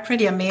drawings are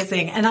pretty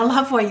amazing. And I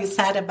love what you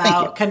said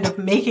about kind of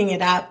making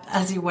it up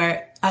as you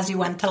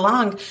went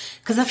along.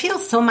 Because I feel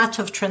so much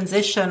of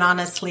transition,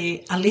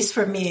 honestly, at least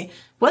for me,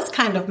 was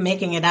kind of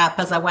making it up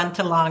as I went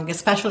along,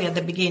 especially at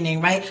the beginning,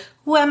 right?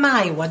 Who am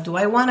I? What do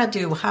I want to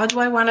do? How do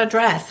I want to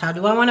dress? How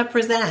do I want to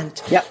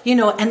present? Yep.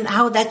 And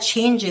how that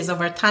changes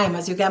over time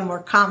as you get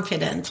more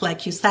confident,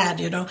 like you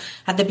said,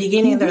 at the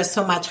beginning, there's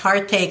so much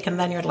heartache, and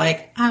then you're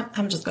like,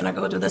 I'm just going to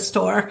go to the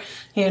store,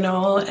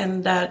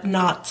 and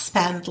not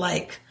spend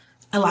like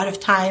a lot of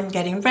time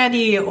getting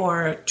ready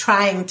or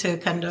trying to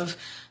kind of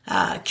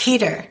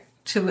cater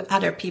to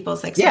other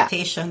people's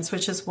expectations,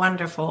 which is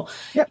wonderful.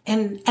 Yep.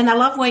 And I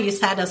love what you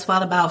said as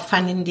well about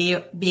finding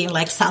being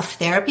like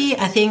self-therapy.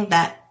 I think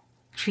that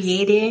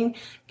creating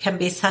can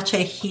be such a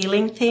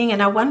healing thing.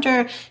 And I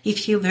wonder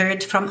if you've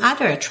heard from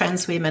other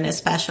trans women,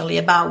 especially,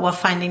 about what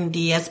finding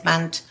D has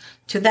meant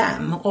to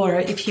them, or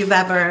if you've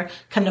ever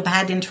kind of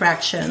had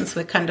interactions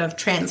with kind of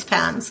trans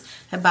fans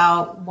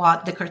about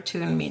what the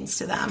cartoon means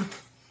to them.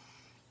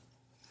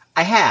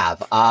 I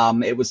have.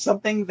 It was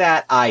something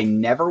that I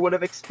never would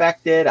have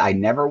expected. I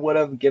never would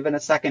have given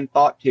a second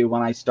thought to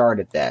when I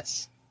started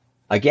this.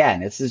 Again,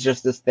 this is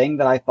just this thing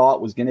that I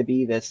thought was going to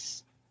be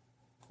this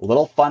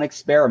little fun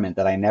experiment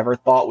that I never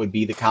thought would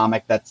be the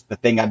comic. That's the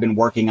thing I've been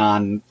working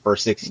on for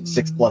six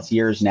plus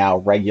years now,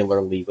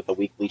 regularly with a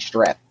weekly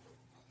strip.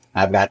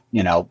 I've got,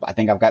 I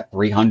think I've got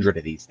 300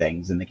 of these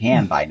things in the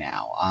can by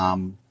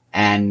now.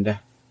 And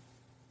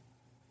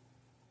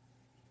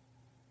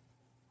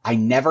I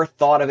never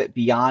thought of it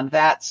beyond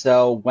that.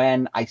 So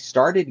when I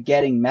started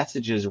getting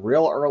messages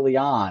real early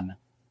on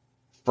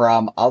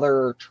from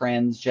other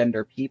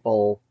transgender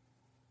people,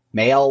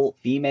 male,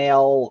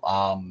 female,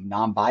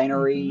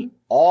 non-binary,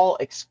 all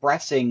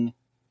expressing,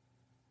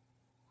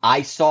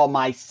 I saw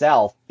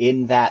myself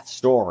in that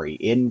story,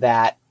 in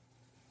that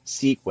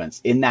sequence,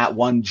 in that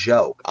one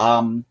joke.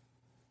 A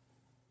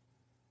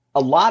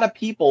lot of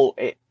people,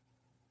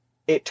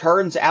 it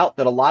turns out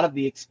that a lot of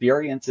the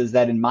experiences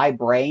that in my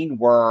brain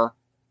were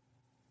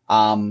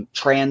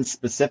trans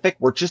specific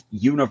were just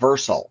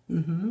universal.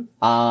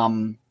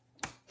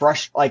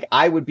 Like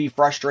I would be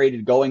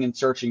frustrated going and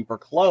searching for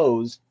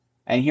clothes,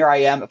 and here I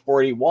am at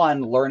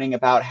 41 learning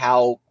about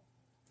how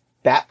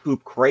bat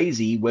poop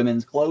crazy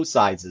women's clothes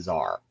sizes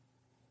are.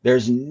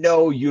 There's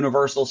no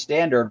universal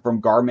standard from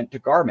garment to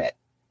garment.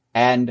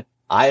 And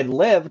I had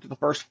lived the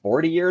first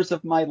 40 years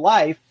of my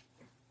life,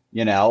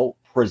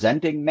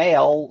 presenting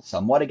male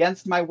somewhat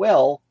against my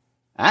will.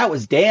 That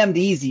was damned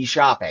easy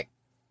shopping.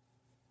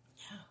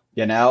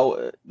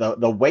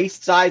 The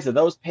waist size of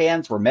those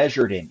pants were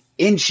measured in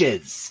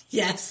inches.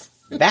 Yes.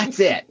 That's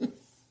it.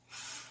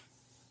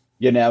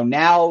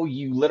 Now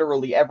you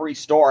literally, every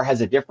store has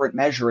a different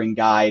measuring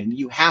guide, and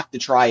you have to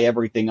try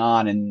everything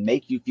on and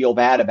make you feel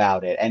bad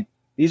about it. And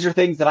these are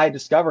things that I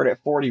discovered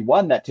at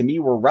 41 that to me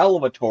were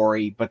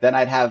revelatory, but then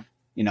I'd have,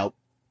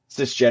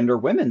 cisgender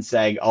women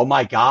saying, "Oh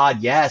my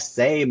God, yes,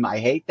 same. I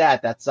hate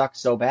that. That sucks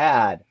so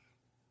bad."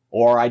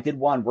 Or I did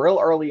one real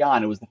early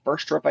on. It was the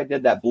first strip I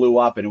did that blew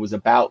up, and it was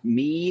about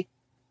me.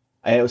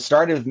 And it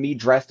started with me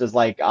dressed as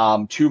like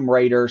Tomb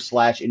Raider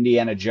 /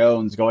 Indiana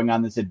Jones going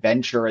on this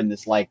adventure in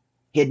this like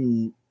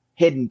hidden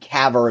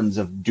caverns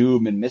of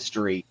doom and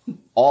mystery,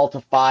 all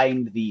to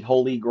find the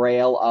holy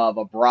grail of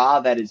a bra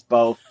that is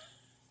both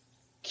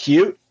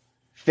cute,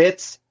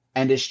 fits,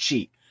 and is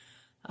cheap.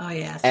 Oh,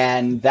 yes.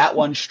 And that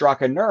one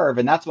struck a nerve,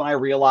 and that's when I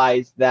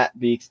realized that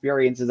the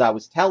experiences I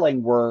was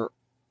telling were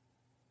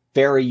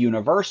very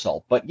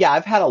universal. But yeah,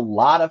 I've had a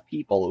lot of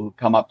people who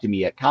come up to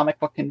me at comic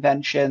book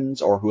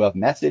conventions or who have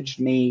messaged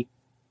me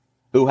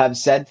who have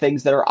said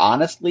things that are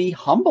honestly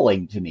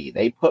humbling to me.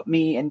 They put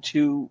it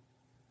into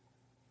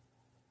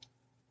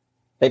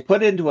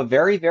a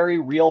very, very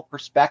real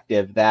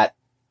perspective that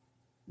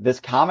this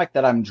comic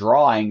that I'm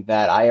drawing,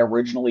 that I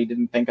originally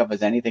didn't think of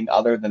as anything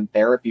other than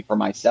therapy for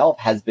myself,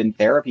 has been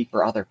therapy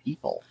for other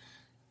people.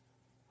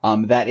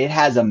 That it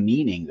has a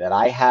meaning, that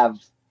I have,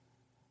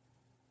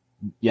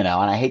 and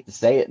I hate to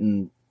say it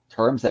in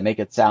terms that make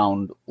it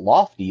sound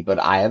lofty, but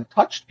I have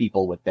touched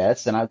people with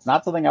this, and it's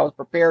not something I was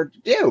prepared to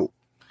do.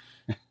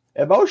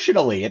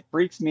 Emotionally, it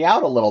freaks me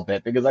out a little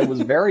bit because I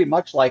was very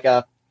much like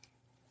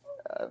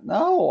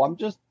no, I'm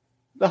just,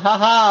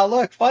 haha,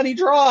 look, funny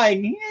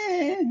drawing.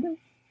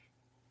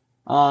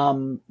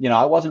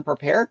 I wasn't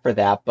prepared for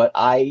that, but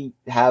I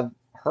have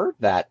heard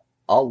that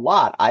a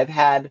lot. I've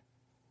had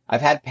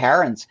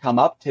parents come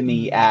up to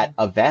me at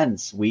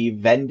events. We've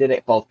vended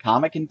at both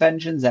comic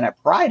conventions and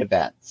at Pride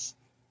events.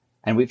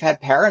 And we've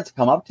had parents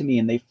come up to me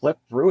and they flip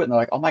through it and they're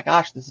like, "Oh my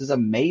gosh, this is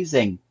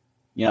amazing.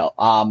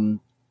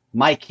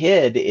 My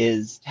kid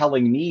is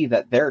telling me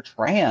that they're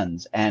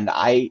trans and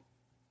I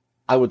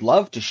would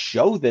love to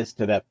show this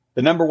to them."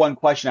 the number one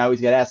question I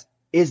always get asked,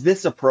 is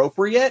this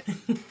appropriate?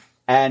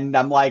 And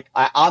I'm like,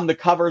 on the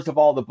covers of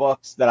all the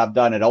books that I've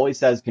done, it always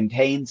says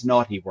contains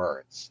naughty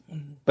words.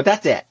 Mm-hmm. But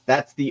that's it.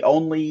 That's the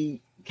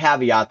only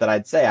caveat that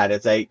I'd say.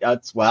 I'd say,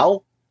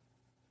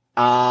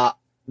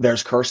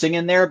 there's cursing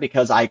in there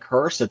because I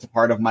curse. It's a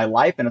part of my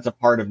life and it's a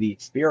part of the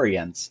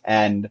experience.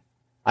 And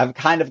I've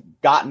kind of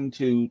gotten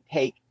to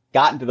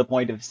the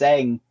point of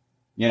saying,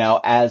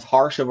 as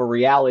harsh of a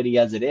reality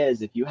as it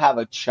is, if you have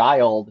a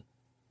child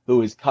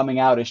who is coming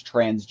out as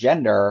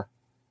transgender,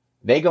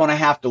 they're going to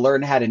have to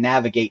learn how to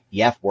navigate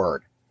the F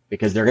word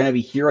because they're going to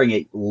be hearing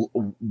it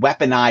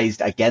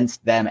weaponized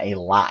against them a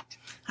lot.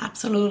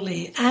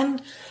 Absolutely.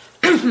 And,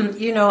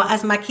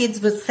 as my kids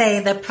would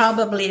say,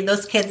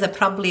 those kids have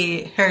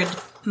probably heard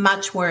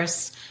much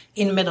worse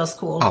in middle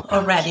school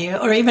already,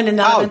 or even in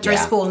elementary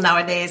school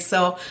nowadays.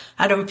 So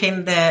I don't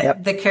think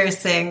the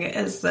cursing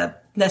is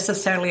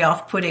necessarily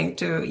off-putting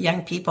to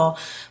young people.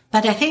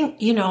 But I think,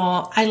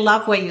 I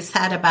love what you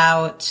said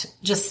about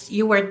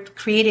you were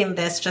creating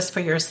this just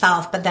for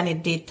yourself, but then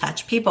it did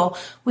touch people,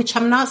 which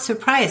I'm not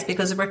surprised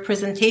because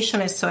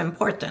representation is so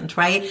important,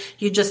 right?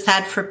 You just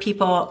had for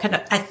people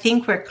I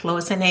think we're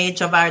close in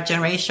age of our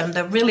generation.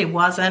 There really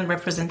wasn't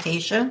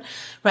representation,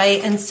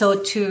 right? And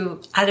so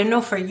I don't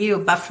know for you,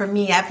 but for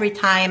me, every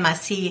time I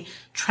see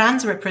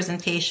trans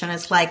representation,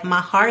 it's like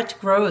my heart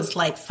grows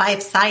like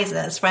 5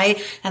 sizes,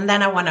 right? And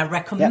then I want to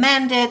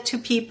recommend it to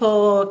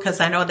people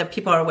because I know that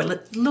people are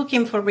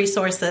looking for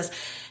resources.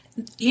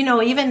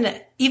 Even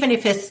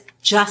if it's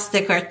just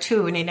a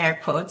cartoon in air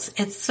quotes,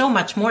 it's so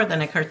much more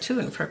than a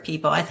cartoon for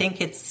people. I think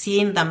it's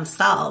seeing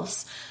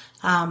themselves.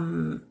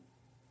 Seeing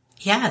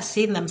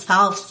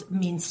themselves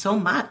means so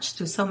much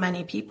to so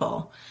many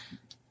people.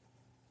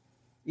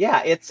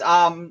 Yeah, it's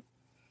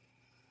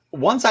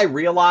once I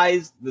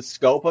realized the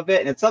scope of it,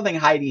 and it's something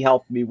Heidi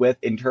helped me with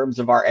in terms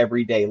of our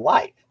everyday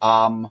life.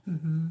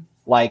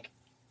 Like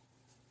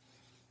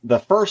the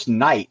first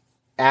night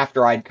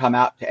after I'd come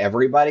out to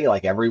everybody,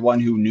 like everyone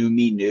who knew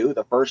me knew,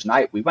 the first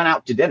night we went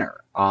out to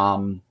dinner.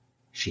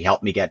 She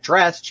helped me get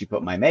dressed. She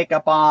put my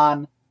makeup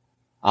on.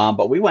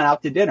 But we went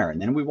out to dinner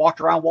and then we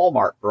walked around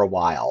Walmart for a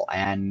while.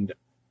 And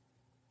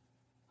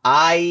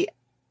I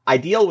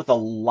deal with a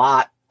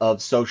lot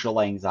of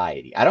social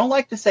anxiety. I don't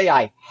like to say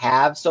I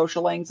have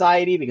social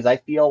anxiety because I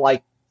feel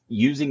like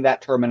using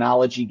that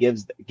terminology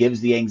gives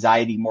the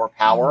anxiety more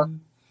power.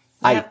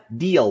 Yep. I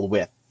deal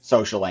with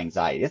social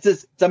anxiety.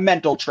 It's a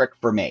mental trick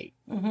for me.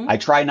 Mm-hmm. I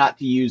try not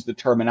to use the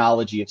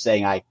terminology of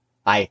saying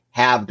I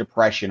have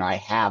depression, I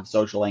have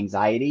social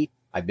anxiety.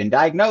 I've been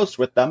diagnosed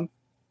with them.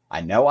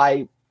 I know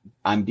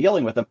I'm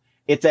dealing with them.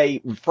 It's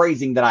a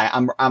phrasing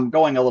that I'm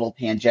going a little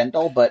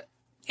tangential, but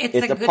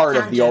it's a part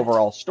of the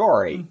overall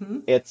story.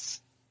 Mm-hmm.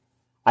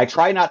 I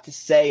try not to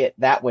say it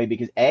that way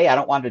because I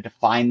don't want to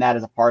define that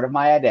as a part of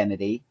my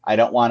identity. I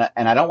don't want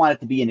it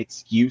to be an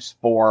excuse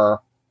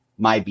for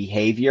my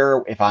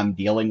behavior if I'm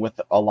dealing with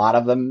a lot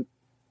of them.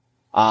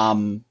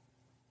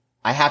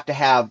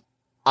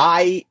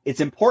 It's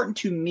important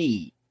to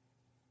me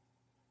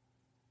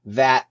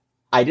that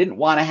I didn't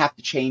want to have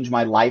to change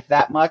my life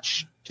that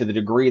much to the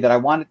degree that I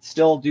wanted to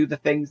still do the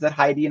things that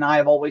Heidi and I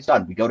have always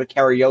done. We go to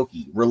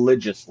karaoke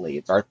religiously.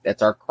 It's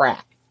our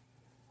crack.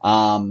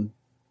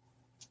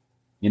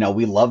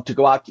 We love to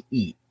go out to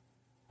eat.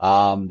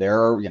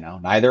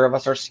 Neither of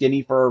us are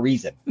skinny for a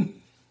reason.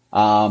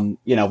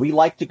 We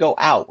like to go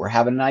out. We're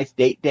having a nice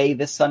date day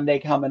this Sunday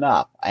coming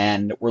up,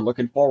 and we're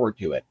looking forward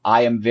to it.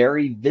 I am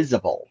very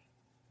visible,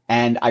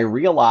 and I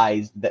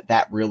realized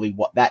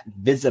that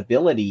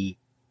visibility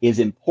is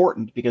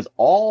important because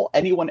all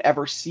anyone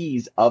ever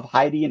sees of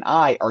Heidi and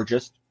I are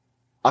just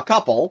a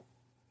couple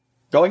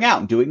going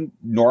out and doing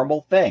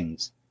normal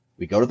things.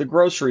 We go to the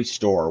grocery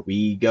store.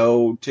 We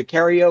go to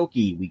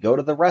karaoke. We go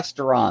to the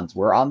restaurants.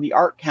 We're on the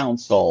art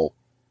council.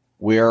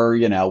 We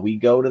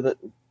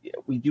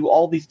do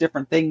all these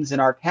different things in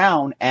our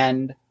town.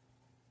 And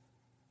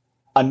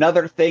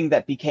another thing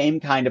that became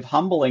kind of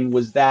humbling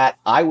was that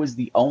I was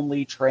the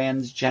only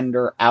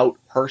transgender out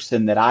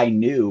person that I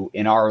knew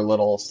in our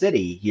little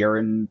city here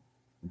in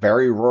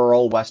very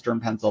rural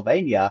Western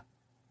Pennsylvania.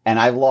 And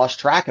I've lost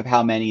track of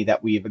how many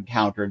that we've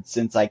encountered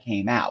since I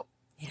came out.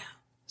 Yeah.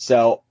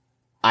 So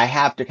I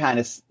have to kind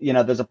of,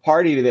 there's a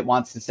part of you that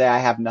wants to say I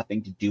have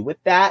nothing to do with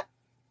that,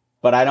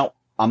 but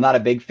I'm not a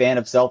big fan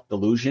of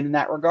self-delusion in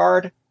that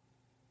regard.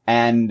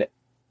 And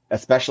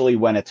especially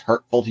when it's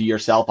hurtful to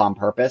yourself on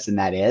purpose, and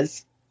that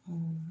is,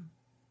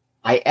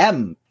 I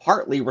am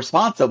partly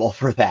responsible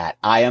for that.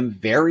 I am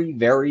very,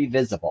 very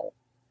visible.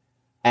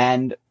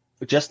 And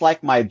just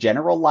like my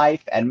general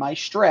life and my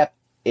strip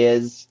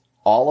is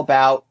all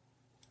about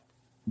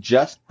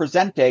just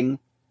presenting,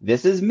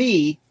 this is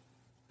me.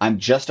 I'm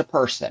just a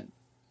person.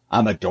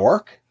 I'm a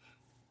dork.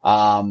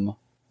 I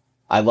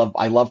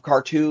love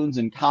cartoons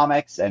and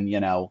comics, and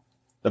you'll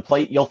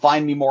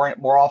find me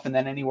more often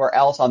than anywhere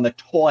else on the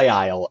toy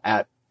aisle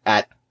at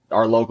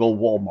our local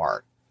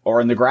Walmart or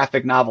in the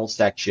graphic novel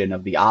section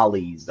of the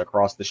Ollie's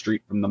across the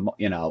street from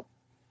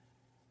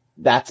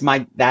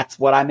that's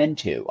what I'm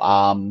into.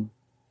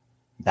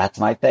 That's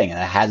my thing. And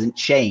it hasn't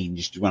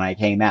changed when I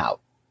came out.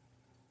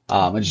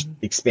 I just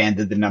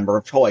expanded the number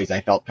of toys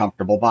I felt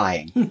comfortable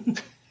buying.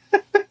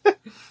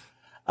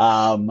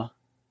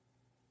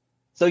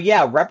 So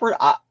yeah,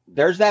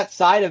 there's that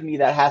side of me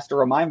that has to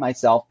remind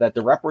myself that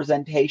the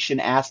representation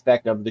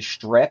aspect of the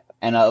strip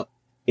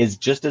is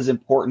just as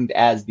important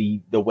as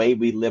the way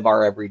we live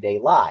our everyday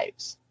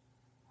lives.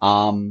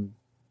 I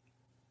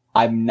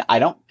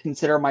don't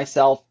consider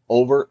myself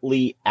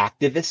overtly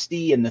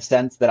activisty in the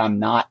sense that I'm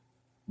not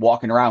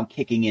walking around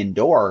kicking in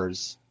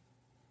doors.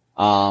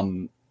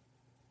 I'm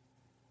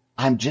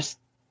just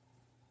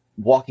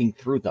walking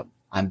through them.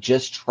 I'm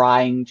just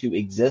trying to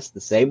exist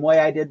the same way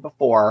I did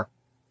before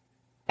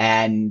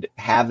and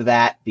have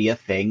that be a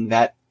thing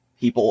that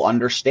people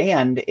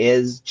understand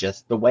is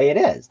just the way it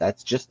is.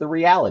 That's just the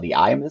reality.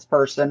 I am this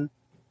person.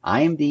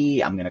 I am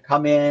Dee. I'm going to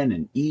come in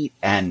and eat.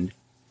 And,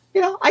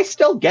 I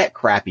still get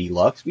crappy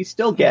looks. We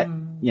still get,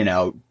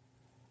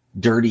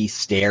 dirty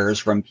stares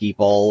from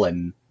people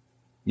and,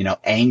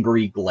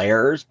 angry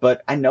glares,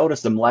 but I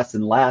notice them less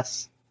and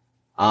less.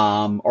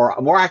 Or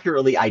more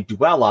accurately, I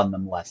dwell on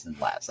them less and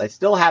less. I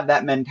still have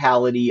that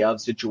mentality of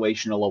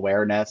situational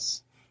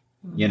awareness.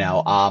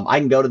 I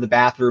can go to the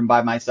bathroom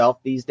by myself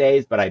these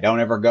days, but I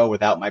don't ever go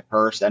without my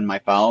purse and my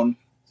phone.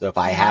 So if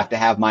I have to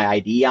have my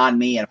ID on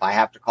me and if I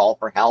have to call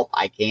for help,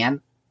 I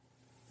can.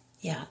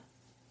 Yeah.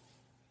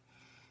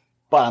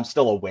 But I'm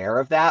still aware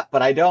of that,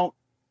 but I don't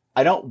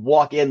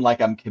walk in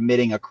like I'm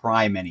committing a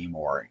crime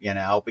anymore,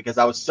 because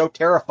I was so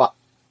terrified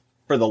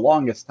for the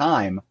longest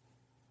time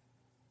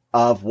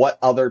of what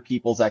other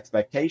people's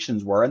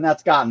expectations were. And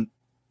that's gotten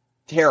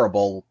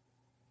terrible.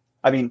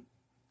 I mean,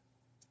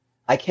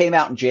 I came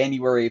out in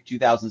January of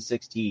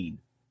 2016.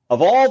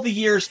 Of all the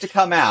years to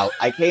come out,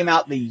 I came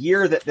out the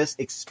year that this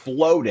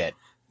exploded.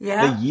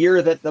 Yeah. The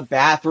year that the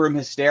bathroom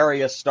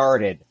hysteria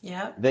started.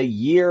 Yeah. The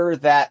year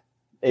that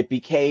it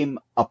became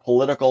a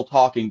political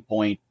talking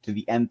point to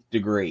the nth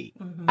degree.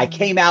 Mm-hmm. I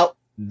came out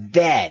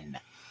then.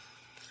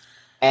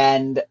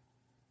 And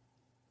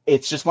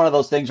it's just one of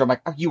those things where I'm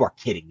like, oh, you are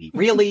kidding me.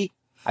 Really?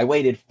 I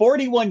waited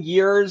 41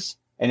 years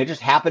and it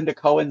just happened to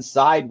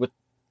coincide with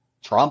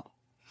Trump.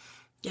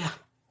 Yeah.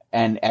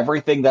 And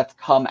everything that's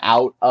come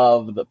out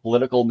of the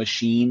political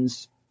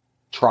machines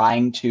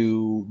trying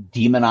to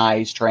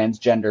demonize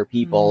transgender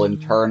people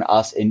and turn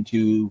us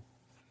into,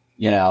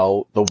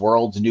 the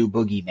world's new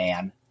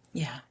boogeyman.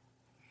 Yeah.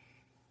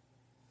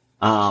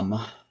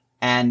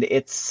 And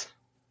it's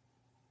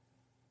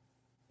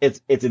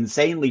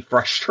insanely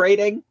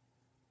frustrating.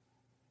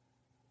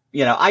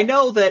 I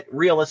know that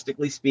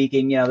realistically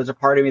speaking, there's a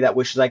part of me that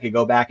wishes I could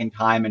go back in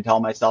time and tell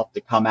myself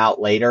to come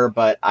out later,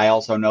 but I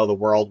also know the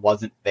world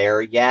wasn't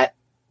there yet.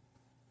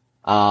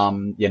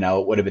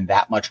 It would have been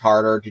that much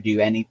harder to do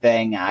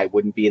anything. I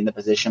wouldn't be in the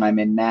position I'm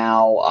in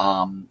now.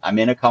 I'm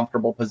in a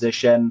comfortable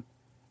position.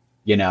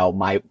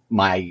 I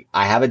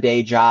have a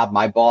day job.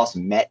 My boss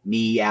met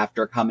me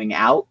after coming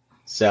out,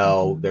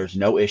 so there's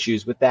no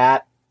issues with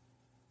that,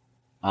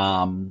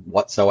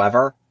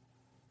 whatsoever.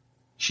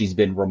 She's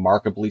been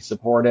remarkably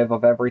supportive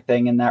of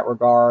everything in that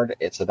regard.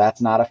 So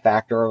that's not a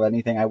factor of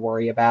anything I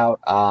worry about.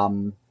 I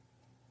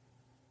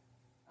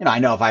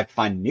know if I have to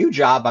find a new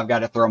job, I've got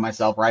to throw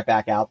myself right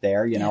back out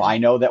there. I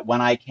know that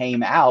when I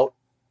came out,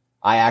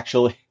 I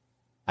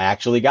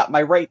actually got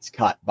my rates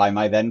cut by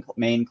my then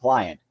main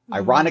client.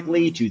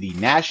 Ironically,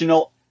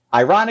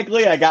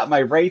 I got my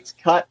rates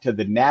cut to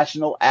the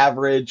national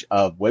average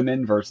of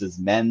women versus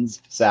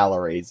men's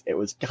salaries. It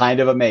was kind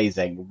of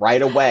amazing.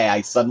 Right away,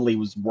 I suddenly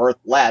was worth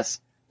less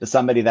to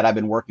somebody that I've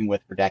been working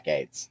with for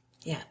decades.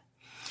 Yeah.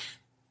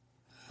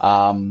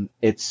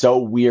 It's so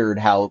weird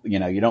how,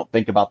 you don't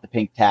think about the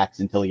pink tax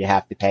until you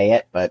have to pay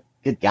it, but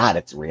good God,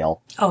 it's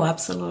real. Oh,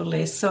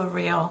 absolutely. So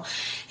real.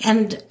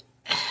 And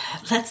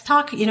let's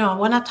talk, I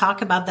want to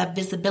talk about that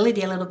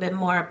visibility a little bit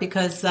more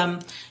because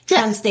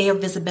Trans Day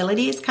of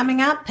Visibility is coming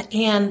up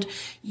and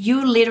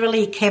you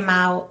literally came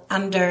out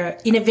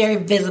in a very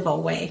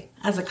visible way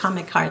as a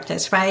comic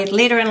artist, right?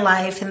 Later in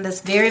life, in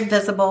this very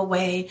visible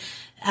way,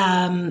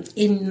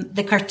 in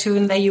the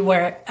cartoon that you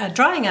were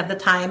drawing at the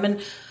time.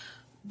 And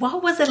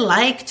what was it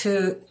like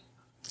to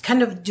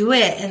kind of do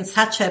it in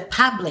such a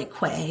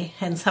public way,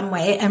 in some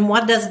way? And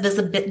what does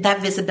that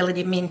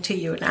visibility mean to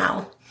you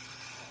now?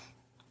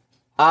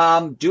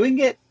 Doing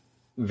it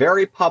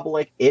very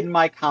public in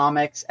my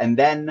comics and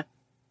then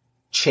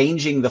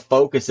changing the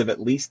focus of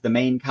at least the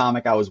main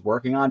comic I was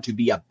working on to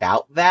be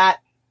about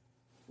that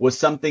was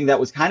something that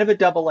was kind of a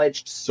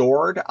double-edged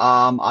sword.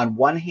 On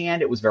one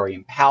hand, it was very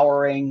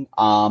empowering,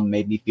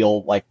 made me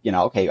feel like,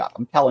 okay,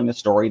 I'm telling a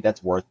story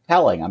that's worth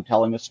telling. I'm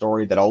telling a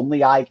story that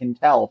only I can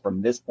tell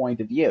from this point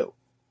of view.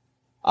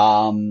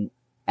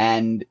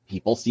 And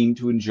people seemed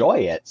to enjoy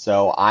it.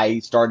 So I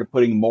started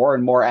putting more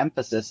and more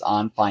emphasis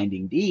on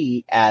Finding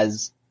Dee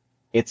as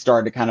it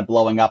started kind of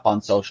blowing up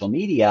on social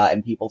media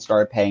and people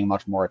started paying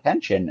much more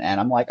attention. And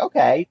I'm like,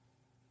 okay,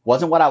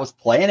 wasn't what I was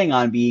planning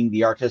on being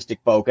the artistic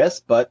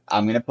focus, but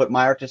I'm going to put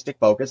my artistic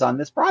focus on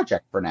this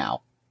project for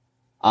now.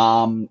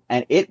 And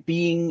it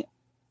being,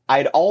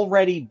 I'd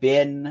already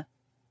been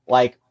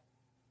like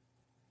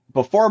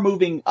before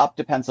moving up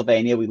to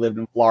Pennsylvania, we lived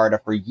in Florida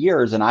for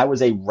years, and I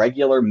was a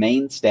regular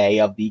mainstay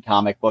of the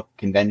comic book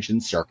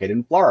convention circuit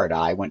in Florida.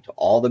 I went to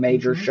all the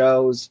major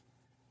shows.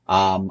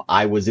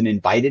 I was an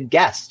invited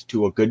guest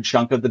to a good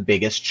chunk of the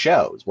biggest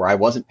shows where I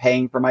wasn't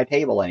paying for my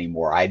table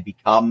anymore. I'd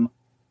become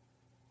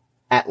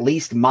at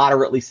least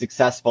moderately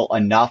successful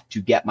enough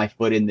to get my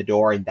foot in the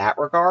door in that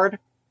regard.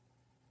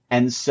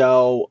 And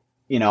so,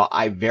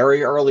 I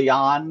very early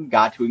on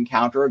got to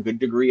encounter a good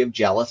degree of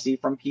jealousy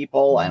from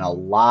people and a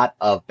lot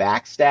of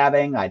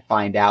backstabbing. I'd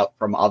find out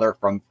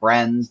from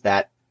friends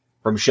that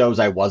from shows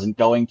I wasn't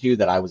going to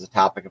that I was a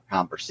topic of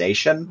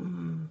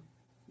conversation,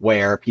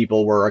 where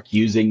people were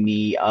accusing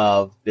me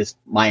of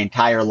my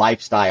entire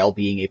lifestyle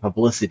being a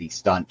publicity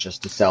stunt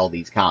just to sell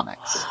these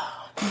comics.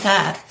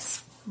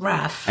 That's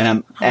rough.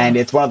 And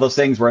it's one of those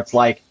things where it's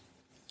like,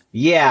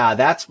 yeah,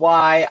 that's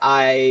why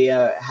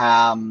I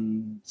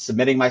am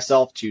submitting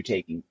myself to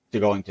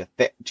going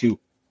to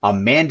a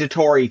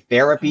mandatory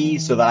therapy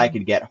so that I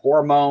could get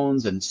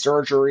hormones and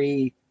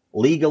surgery,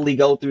 legally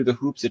go through the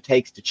hoops it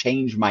takes to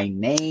change my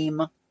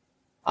name,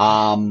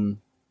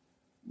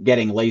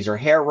 getting laser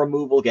hair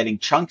removal, getting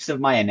chunks of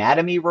my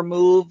anatomy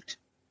removed,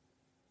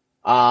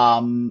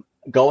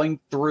 going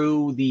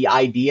through the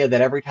idea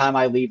that every time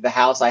I leave the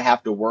house, I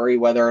have to worry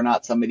whether or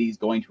not somebody's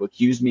going to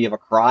accuse me of a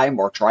crime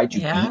or try to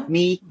beat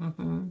me.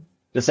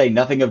 To say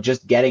nothing of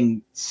just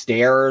getting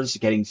stares,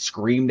 getting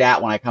screamed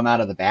at when I come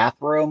out of the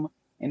bathroom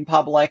in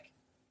public.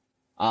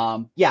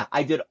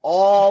 I did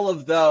all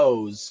of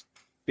those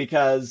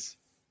because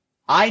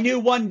I knew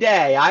one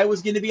day I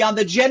was going to be on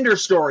the Gender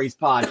Stories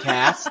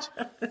podcast.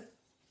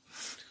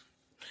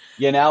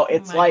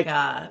 It's like,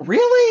 God.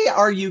 Really?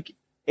 Are you...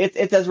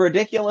 It's as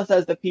ridiculous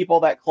as the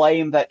people that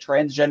claim that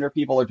transgender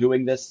people are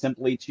doing this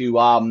simply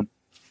to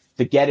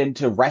get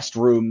into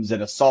restrooms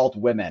and assault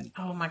women.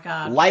 Oh my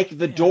God!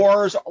 The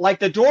doors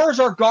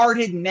are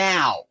guarded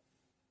now.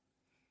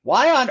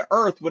 Why on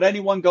earth would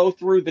anyone go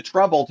through the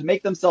trouble to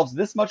make themselves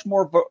this much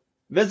more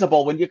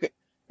visible when you could?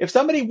 If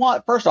somebody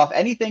first off,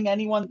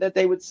 anyone that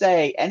they would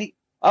say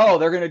they're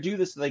going to do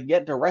this so they can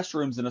get into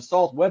restrooms and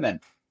assault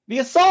women. The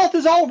assault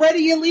is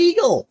already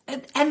illegal.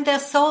 And the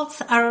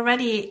assaults are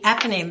already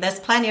happening. There's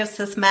plenty of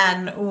cis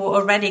men who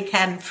already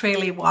can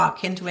freely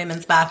walk into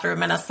women's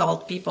bathroom and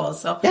assault people.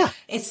 So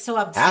it's so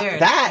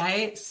absurd,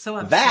 right? So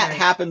absurd. That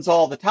happens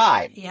all the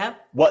time.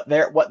 Yep.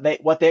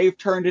 What they've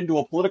turned into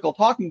a political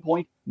talking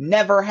point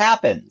never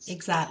happens.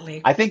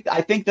 Exactly. I think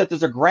that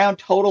there's a ground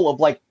total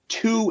of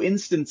 2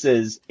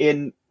 instances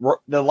in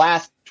the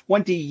last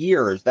 20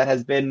 years that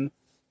has been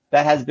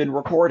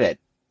reported.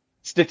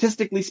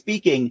 Statistically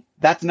speaking,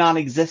 that's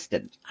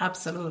non-existent.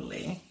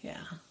 Absolutely,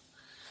 yeah.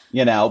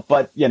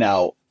 But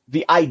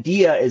the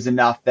idea is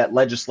enough that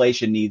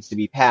legislation needs to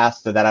be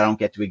passed so that I don't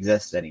get to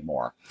exist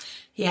anymore.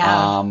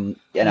 Yeah. And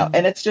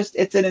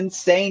it's an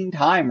insane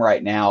time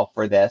right now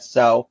for this.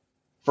 So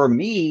for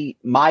me,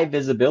 my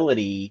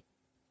visibility,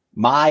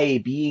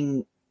 my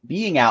being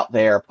out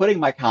there, putting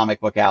my comic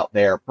book out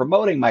there,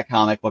 promoting my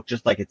comic book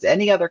just like it's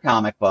any other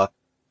comic book,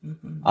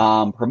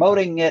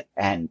 promoting it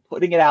and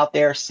putting it out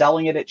there,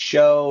 selling it at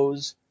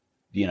shows,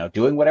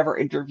 doing whatever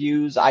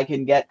interviews I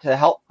can get to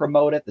help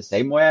promote it the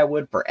same way I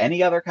would for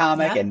any other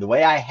comic and the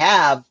way I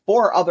have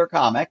for other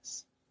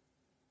comics.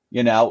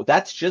 My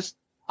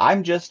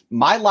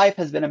life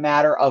has been a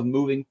matter of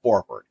moving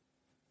forward.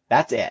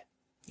 That's it.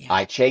 Yeah.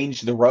 I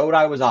changed the road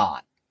I was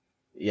on.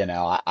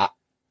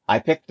 I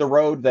picked the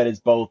road that is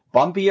both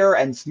bumpier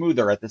and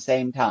smoother at the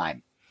same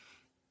time.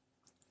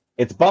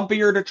 It's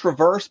bumpier to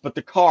traverse, but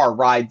the car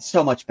rides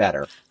so much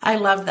better. I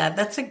love that.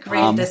 That's a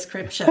great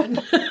description.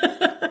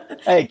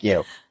 Thank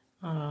you.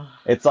 Oh.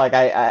 It's like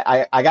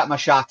I got my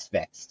shocks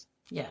fixed.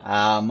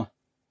 Yeah.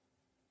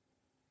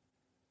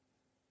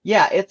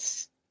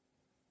 It's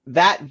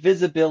that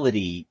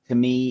visibility to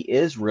me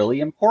is really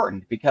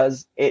important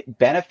because it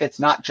benefits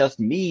not just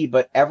me,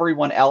 but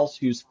everyone else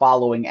who's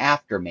following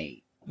after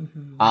me.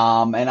 And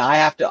I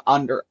have to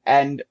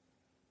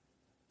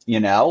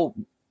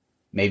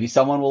maybe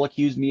someone will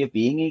accuse me of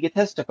being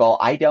egotistical.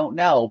 I don't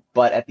know.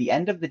 But at the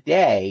end of the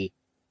day,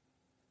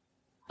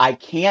 I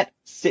can't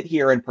sit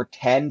here and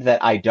pretend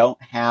that I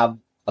don't have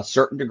a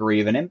certain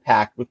degree of an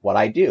impact with what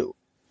I do.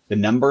 The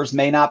numbers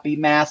may not be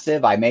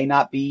massive. I may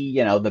not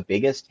be, the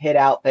biggest hit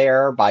out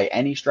there by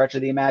any stretch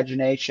of the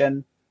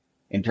imagination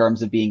in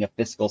terms of being a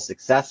fiscal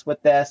success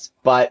with this.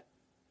 But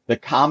the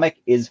comic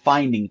is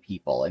finding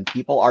people and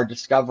people are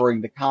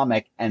discovering the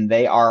comic and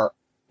it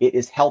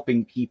is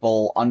helping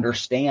people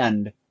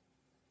understand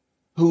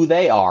who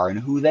they are and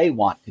who they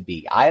want to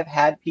be. I have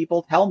had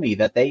people tell me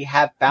that they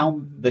have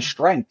found the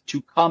strength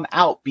to come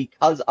out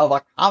because of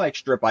a comic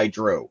strip I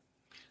drew.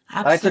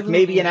 Absolutely. That I took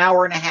maybe an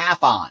hour and a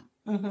half on.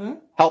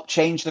 Help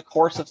change the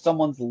course of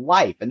someone's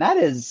life. And that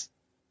is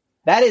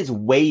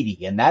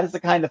weighty. And that is the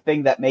kind of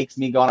thing that makes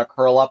me want to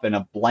curl up in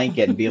a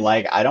blanket and be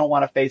like, I don't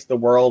want to face the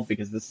world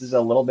because this is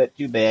a little bit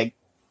too big.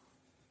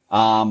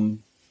 But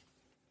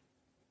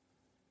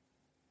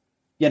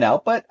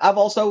I've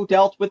also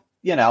dealt with,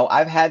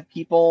 I've had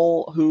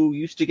people who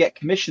used to get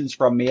commissions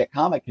from me at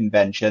comic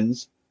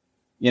conventions,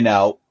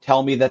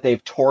 tell me that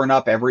they've torn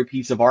up every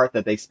piece of art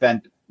that they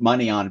spent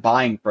money on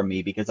buying from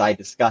me because I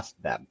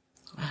discussed them.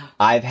 Wow.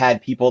 I've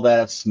had people that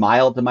have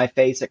smiled to my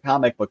face at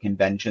comic book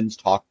conventions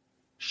talk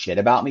shit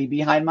about me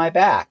behind my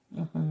back,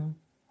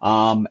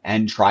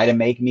 and try to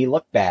make me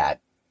look bad.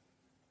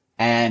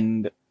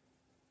 And,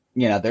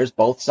 there's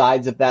both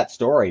sides of that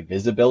story.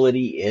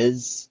 Visibility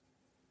is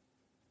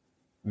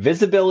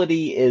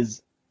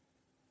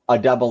a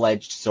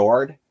double-edged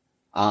sword,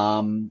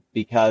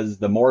 because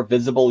the more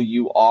visible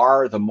you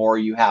are, the more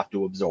you have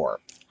to absorb.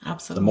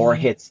 Absolutely.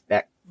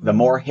 The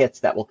more hits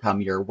that will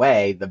come your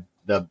way,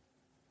 the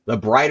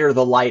brighter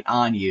the light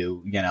on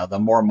you, the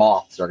more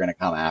moths are going to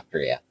come after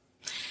you.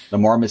 The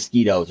more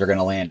mosquitoes are going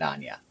to land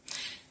on you.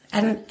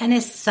 And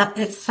it's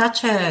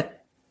such a,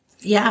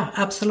 yeah,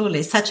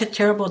 absolutely, such a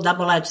terrible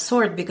double-edged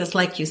sword, because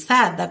like you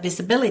said, that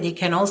visibility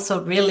can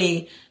also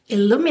really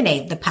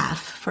illuminate the path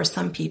for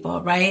some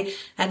people, right?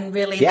 And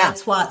really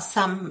that's what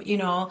some,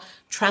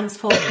 trans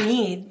folk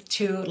need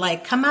to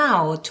come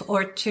out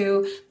or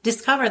to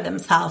discover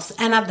themselves.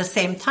 And at the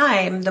same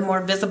time, the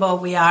more visible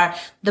we are,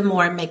 the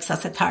more it makes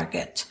us a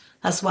target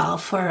as well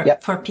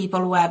for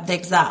people who have the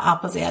exact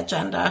opposite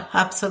agenda.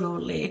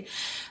 Absolutely.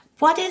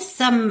 What is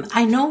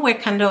I know we're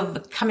kind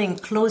of coming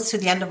close to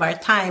the end of our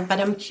time, but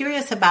I'm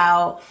curious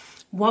about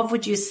what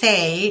would you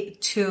say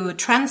to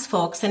trans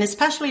folks, and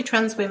especially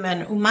trans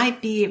women who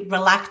might be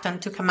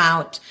reluctant to come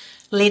out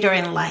later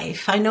in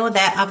life? I know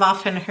that I've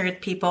often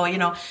heard people,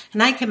 and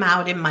I came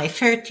out in my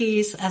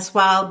 30s as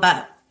well,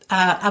 but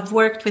I've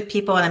worked with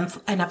people and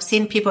I've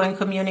seen people in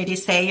community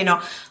say,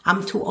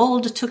 I'm too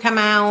old to come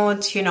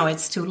out,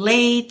 it's too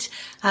late.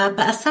 But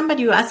as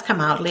somebody who has come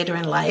out later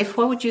in life,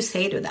 what would you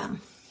say to them?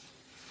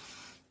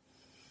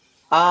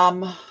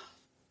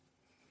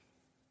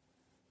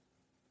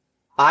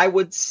 I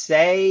would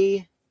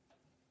say,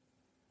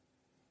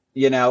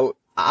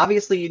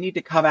 obviously you need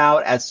to come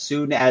out as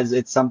soon as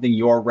it's something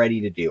you're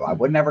ready to do. I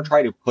would never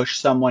try to push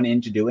someone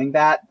into doing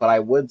that, but I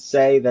would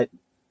say that,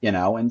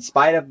 in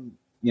spite of,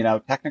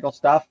 technical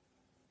stuff,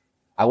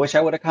 I wish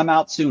I would have come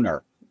out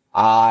sooner.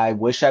 I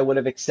wish I would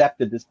have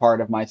accepted this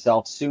part of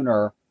myself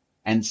sooner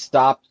and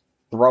stopped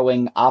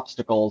throwing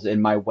obstacles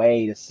in my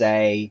way to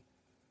say,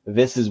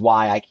 this is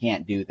why I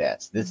can't do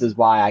this. This is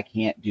why I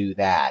can't do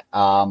that.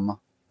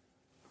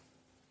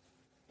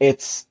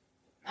 It's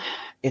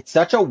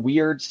such a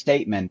weird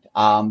statement.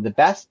 The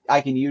best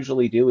I can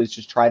usually do is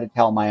just try to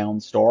tell my own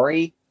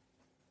story.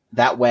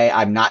 That way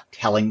I'm not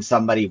telling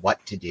somebody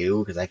what to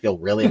do, because I feel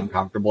really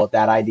uncomfortable with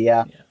that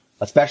idea,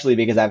 especially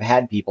because I've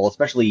had people,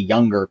 especially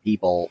younger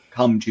people,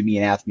 come to me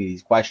and ask me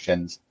these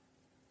questions,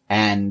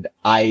 and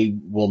I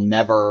will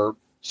never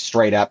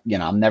straight up,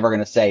 I'm never going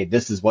to say,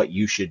 this is what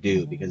you should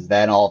do, because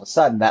then all of a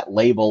sudden that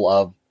label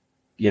of,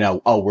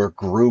 we're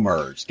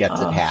groomers gets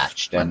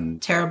attached.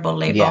 And terrible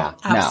label. Yeah,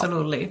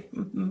 absolutely.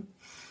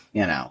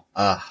 No.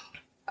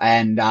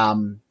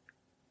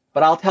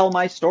 But I'll tell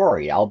my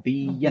story. I'll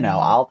be,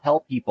 I'll tell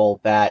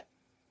people that,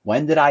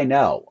 when did I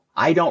know?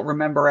 I don't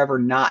remember ever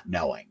not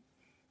knowing.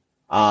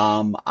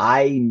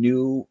 I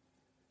knew,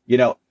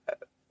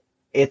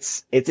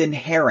 it's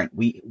inherent.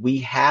 We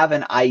have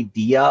an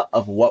idea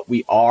of what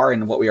we are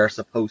and what we are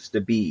supposed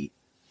to be.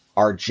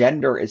 Our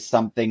gender is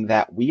something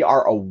that we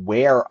are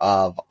aware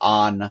of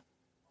on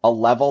a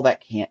level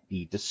that can't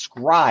be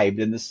described,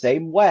 in the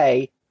same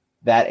way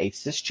that a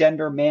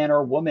cisgender man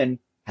or woman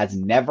has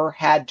never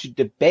had to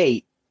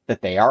debate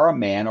that they are a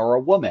man or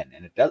a woman.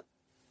 And it does,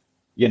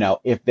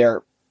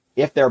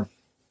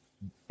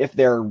 if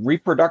their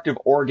reproductive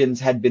organs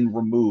had been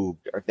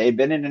removed, or if they'd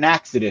been in an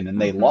accident and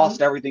they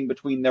lost everything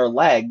between their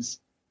legs,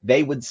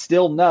 they would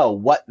still know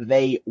what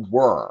they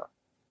were.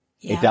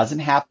 Yeah. It doesn't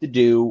have to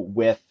do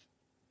with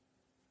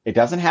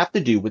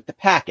the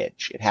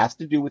package. It has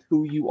to do with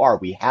who you are.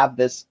 We have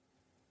this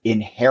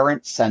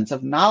inherent sense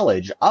of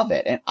knowledge of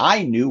it. And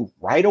I knew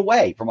right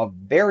away, from a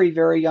very,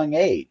 very young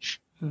age,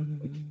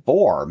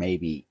 4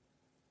 maybe,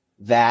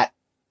 that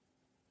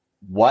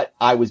what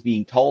I was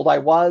being told I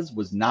was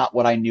not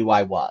what I knew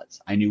I was.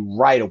 I knew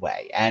right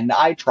away. And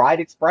I tried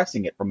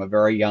expressing it from a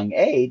very young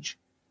age,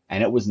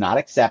 and it was not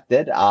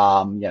accepted.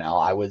 I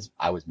was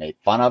made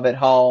fun of at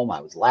home.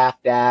 I was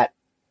laughed at.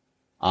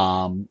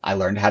 I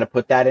learned how to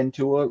put that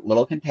into a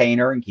little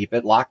container and keep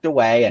it locked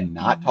away and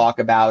not talk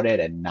about it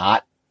and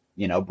not,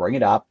 bring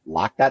it up,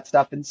 lock that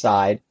stuff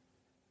inside.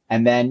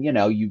 And then,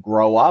 you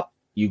grow up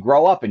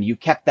and you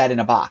kept that in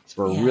a box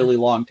for a really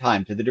long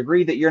time, to the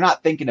degree that you're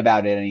not thinking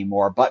about it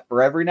anymore. But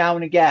for every now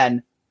and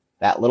again,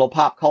 that little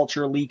pop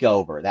culture leak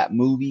over, that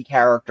movie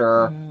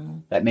character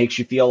that makes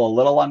you feel a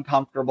little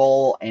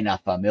uncomfortable in a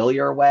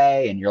familiar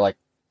way. And you're like,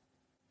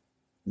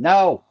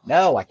 no,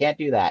 I can't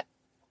do that.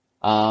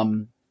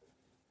 And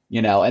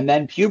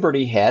then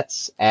puberty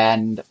hits,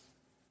 and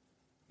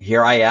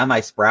here I am.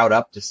 I sprout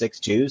up to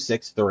 6'2",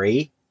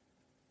 6'3",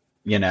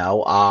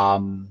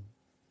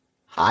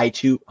 high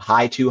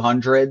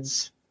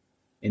 200s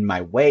in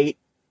my weight.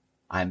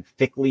 I'm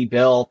thickly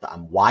built.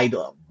 I'm wide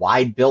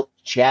built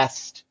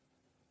chest.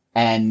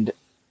 And,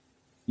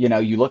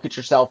 you look at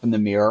yourself in the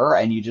mirror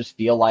and you just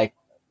feel like,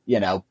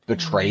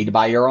 betrayed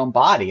by your own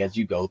body as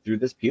you go through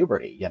this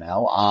puberty, It's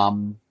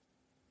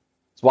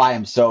why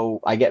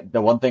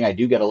the one thing I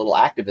do get a little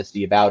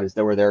activisty about is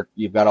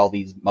you've got all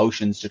these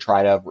motions to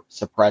try to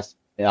suppress,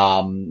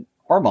 hormone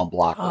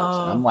blockers.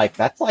 Oh. And I'm like,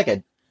 that's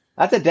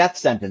a death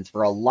sentence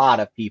for a lot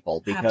of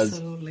people, because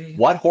Absolutely.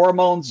 what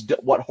hormones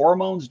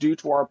do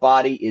to our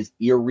body is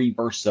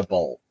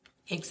irreversible.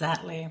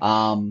 Exactly.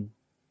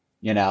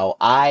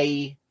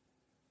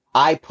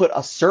 I put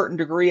a certain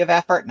degree of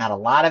effort, not a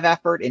lot of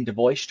effort, into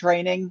voice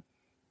training,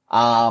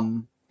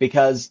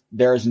 because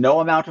there's no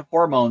amount of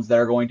hormones that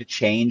are going to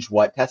change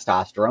what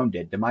testosterone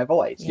did to my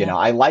voice. Yeah.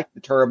 I like the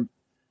term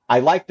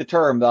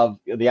of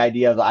the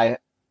idea of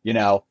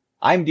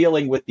I'm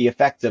dealing with the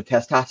effects of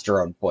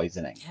testosterone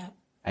poisoning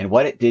and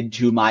what it did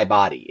to my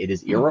body. It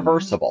is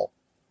irreversible.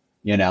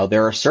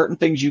 There are certain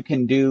things you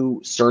can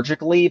do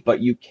surgically,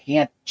 but you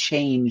can't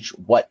change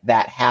what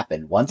that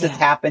happened. Once it's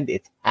happened,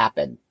 it's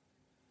happened.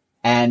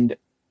 And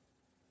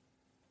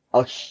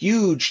a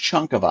huge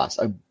chunk of us,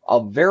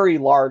 a very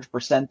large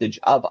percentage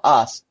of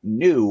us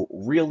knew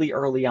really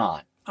early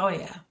on. Oh,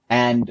 yeah.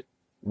 And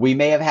we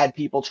may have had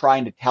people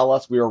trying to tell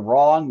us we were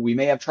wrong. We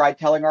may have tried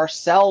telling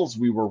ourselves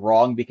we were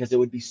wrong because it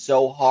would be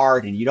so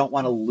hard and you don't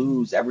want to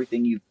lose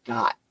everything you've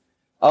got.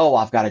 Oh,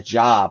 I've got a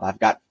job. I've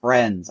got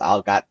friends.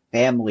 I've got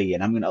family,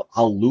 and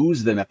I'll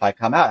lose them if I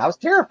come out. I was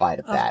terrified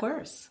of that. Of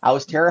course. I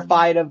was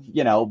terrified of,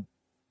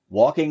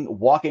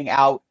 walking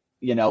out,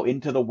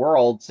 into the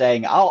world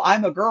saying, oh,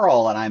 I'm a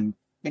girl and I'm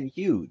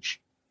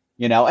huge,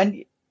 and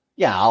I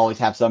always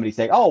have somebody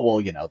say, oh,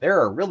 well,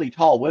 there are really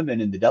tall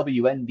women in the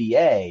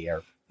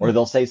WNBA, or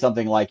they'll say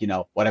something like,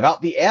 what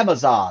about the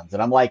Amazons?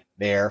 And I'm like,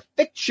 they're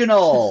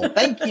fictional.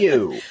 Thank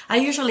you. I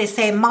usually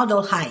say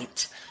model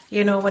height.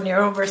 When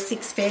you're over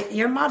 6 feet,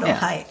 you're model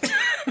height.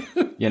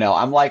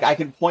 I'm like, I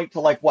can point to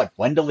what,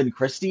 Gwendolyn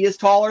Christie is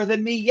taller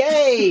than me.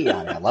 Yay.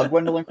 I love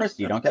Gwendolyn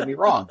Christie. Don't get me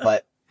wrong.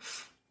 But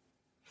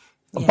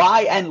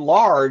by and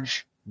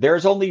large,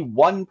 there's only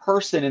one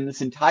person in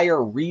this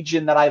entire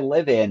region that I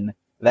live in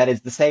that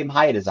is the same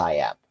height as I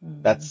am.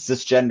 That's a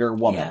cisgender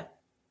woman. Yeah.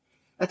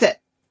 That's it.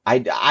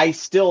 I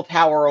still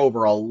tower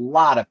over a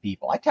lot of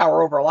people. I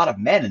tower over a lot of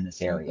men in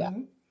this area.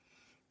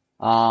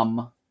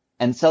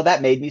 And so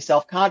that made me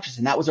self-conscious,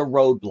 and that was a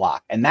roadblock.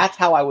 And that's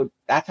how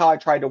I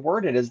tried to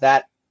word it, is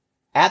that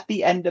at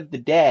the end of the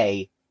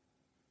day,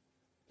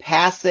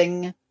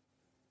 passing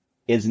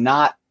is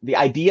not the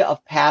idea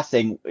of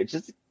passing. It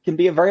just can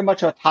be very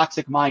much a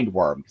toxic mind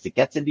worm because it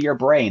gets into your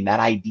brain. That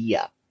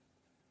idea,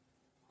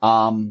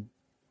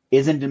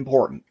 isn't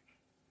important.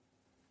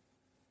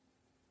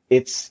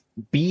 It's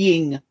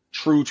being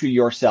true to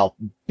yourself,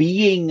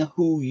 being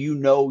who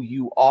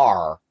you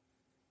are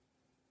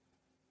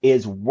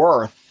is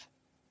worth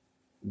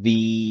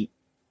the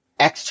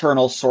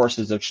external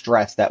sources of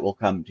stress that will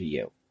come to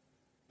you.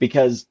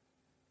 Because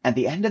at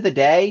the end of the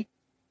day,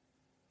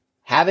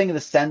 having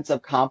the sense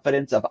of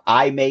confidence of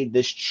I made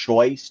this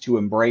choice to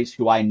embrace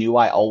who I knew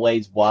I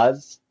always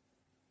was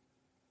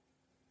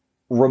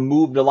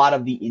removed a lot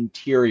of the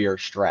interior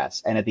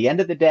stress. And at the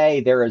end of the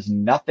day, there is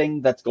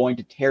nothing that's going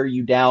to tear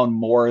you down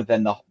more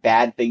than the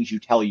bad things you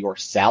tell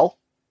yourself,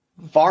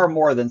 far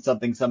more than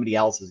something somebody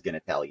else is going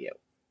to tell you.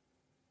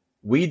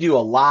 We do a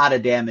lot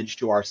of damage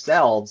to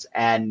ourselves,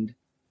 and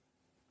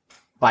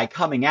by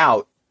coming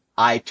out,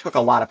 I took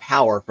a lot of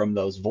power from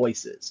those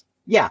voices.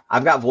 Yeah,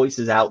 I've got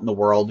voices out in the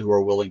world who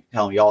are willing to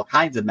tell me all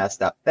kinds of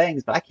messed up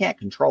things, but I can't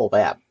control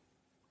them.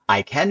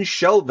 I can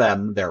show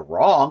them they're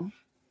wrong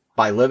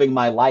by living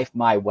my life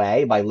my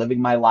way, by living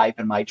my life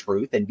and my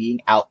truth, and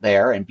being out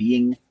there and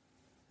being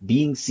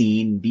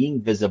seen,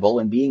 being visible,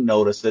 and being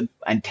noticed,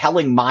 and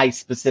telling my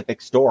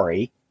specific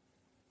story,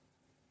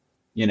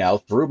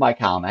 through my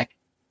comic.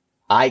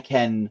 I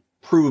can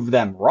prove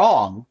them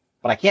wrong,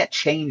 but I can't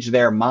change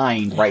their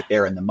mind right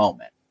there in the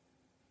moment.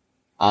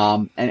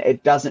 And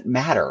it doesn't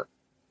matter,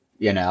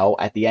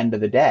 at the end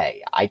of the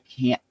day.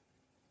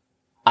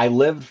 I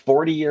lived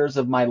 40 years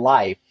of my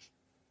life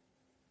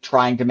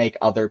trying to make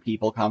other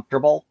people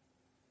comfortable.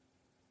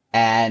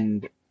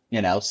 And,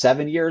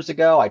 7 years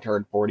ago, I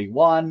turned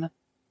 41,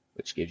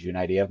 which gives you an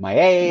idea of my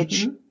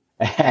age.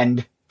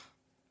 And,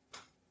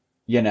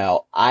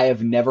 I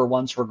have never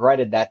once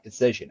regretted that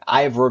decision.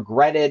 I have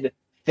regretted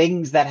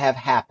things that have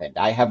happened.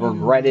 I have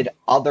regretted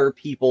other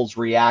people's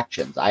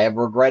reactions. I have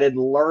regretted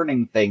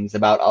learning things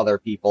about other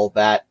people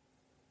that,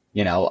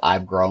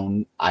 I've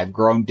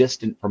grown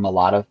distant from a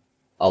lot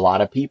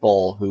of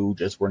people who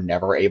just were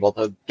never able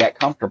to get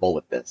comfortable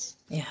with this.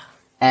 Yeah.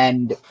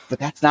 But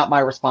that's not my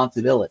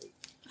responsibility.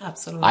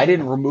 Absolutely. I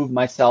didn't remove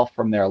myself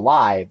from their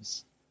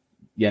lives.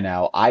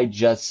 I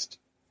just,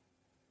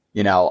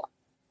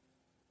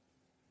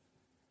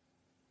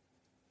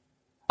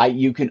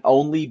 you can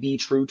only be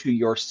true to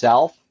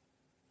yourself.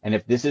 And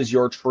if this is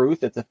your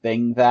truth, it's a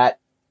thing that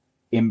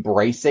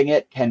embracing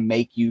it can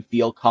make you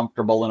feel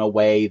comfortable in a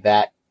way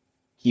that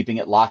keeping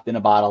it locked in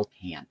a bottle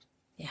can't.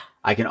 Yeah.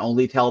 I can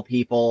only tell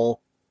people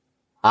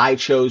I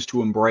chose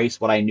to embrace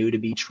what I knew to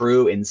be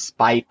true in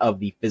spite of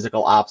the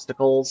physical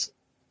obstacles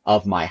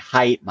of my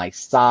height, my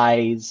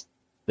size,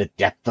 the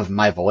depth of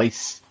my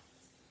voice.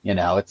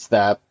 It's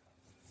a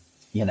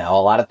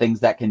lot of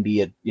things that can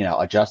be,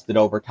 adjusted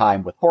over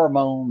time with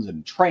hormones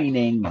and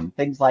training and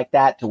things like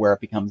that to where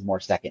it becomes more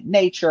second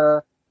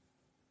nature.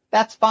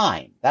 That's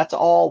fine. That's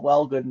all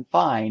well, good, and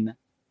fine.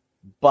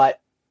 But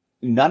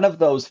none of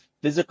those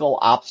physical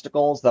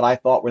obstacles that I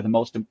thought were the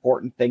most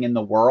important thing in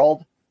the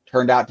world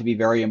turned out to be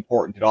very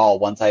important at all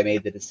once I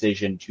made the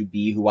decision to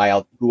be who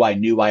I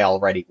knew I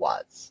already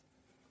was.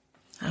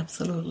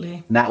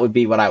 Absolutely. And that would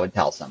be what I would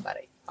tell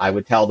somebody. I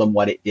would tell them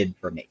what it did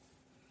for me.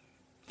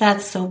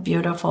 That's so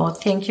beautiful.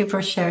 Thank you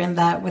for sharing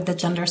that with the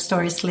Gender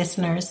Stories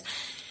listeners.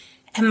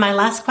 And my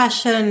last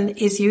question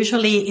is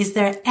usually, is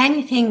there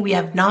anything we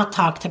have not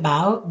talked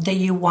about that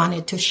you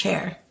wanted to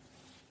share?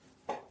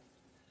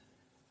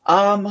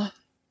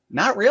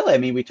 Not really. I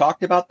mean, we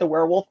talked about the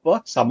werewolf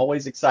books. I'm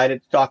always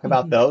excited to talk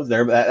about those.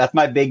 That's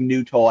my big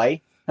new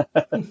toy.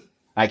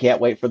 I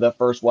can't wait for the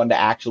first one to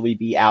actually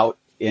be out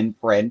in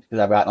print because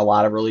I've gotten a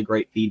lot of really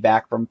great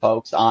feedback from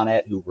folks on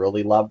it who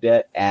really loved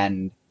it.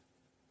 And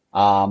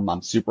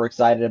I'm super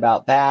excited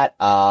about that.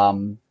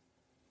 I'm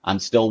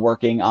still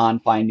working on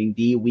Finding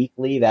Dee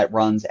Weekly that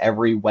runs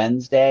every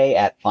Wednesday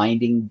at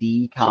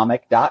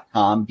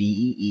findingdeecomic.com,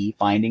 DEE,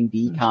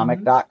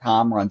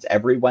 findingdeecomic.com, runs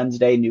every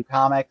Wednesday, new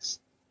comics.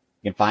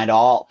 You can find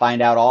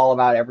out all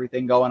about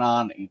everything going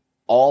on,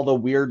 all the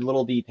weird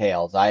little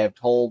details. I have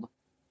told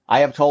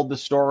the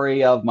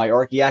story of my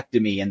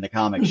orchiectomy in the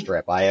comic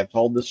strip. I have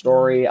told the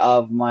story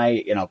of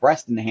my,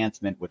 breast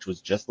enhancement, which was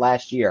just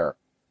last year.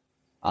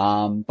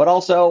 But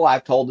also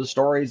I've told the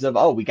stories of,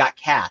 we got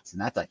cats,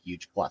 and that's a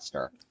huge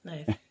cluster.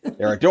 Nice.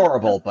 They're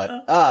adorable,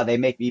 but they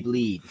make me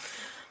bleed.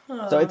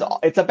 So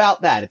it's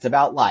about that. It's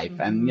about life.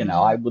 And,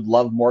 I would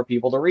love more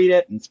people to read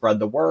it and spread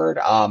the word.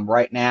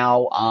 Right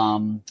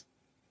now,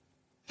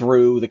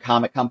 through the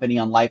comic company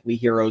Unlikely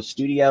Heroes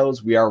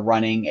Studios, we are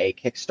running a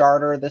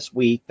Kickstarter this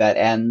week that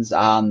ends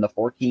on the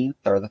 14th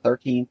or the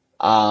 13th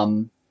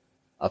of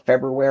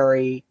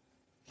February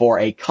for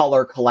a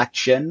color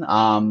collection.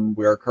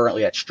 We're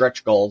currently at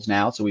stretch goals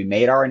now, so we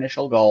made our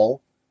initial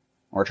goal.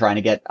 We're trying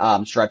to get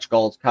stretch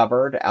goals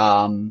covered,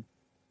 and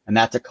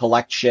that's a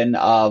collection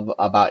of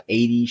about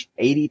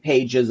 80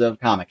 pages of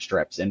comic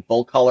strips in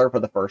full color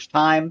for the first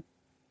time.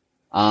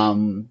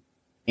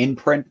 In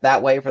print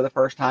that way for the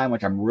first time,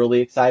 which I'm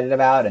really excited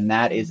about, and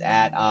that is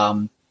at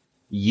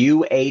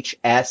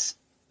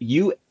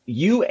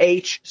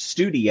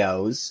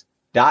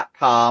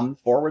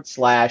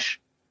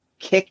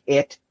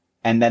uhstudios.com/kickit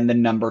and then the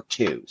number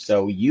 2.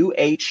 So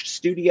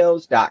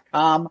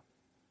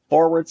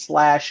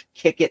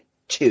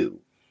uhstudios.com/kickit2.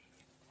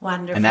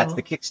 Wonderful. And that's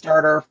the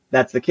Kickstarter.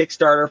 That's the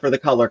Kickstarter for the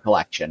color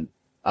collection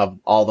of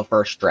all the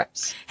first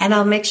strips. And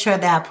I'll make sure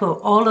that I put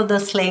all of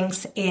those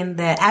links in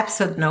the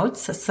episode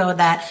notes so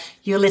that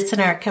your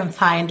listener can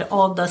find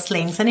all those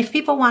links. And if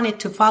people wanted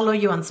to follow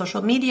you on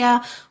social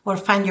media or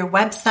find your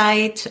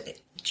website,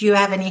 do you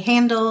have any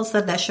handles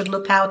that they should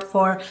look out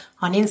for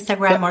on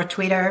Instagram or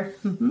Twitter?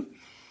 Mm-hmm.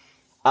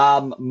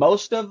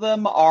 Most of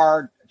them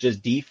are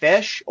just Dee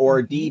Fish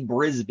or Dee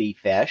Brisby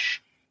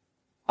Fish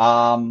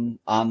on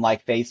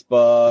like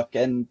Facebook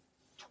and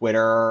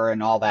Twitter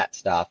and all that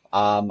stuff.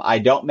 I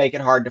don't make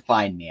it hard to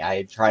find me.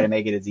 I try to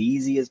make it as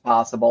easy as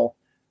possible.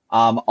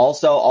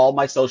 Also, all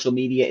my social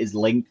media is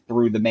linked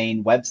through the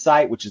main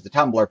website, which is the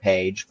Tumblr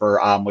page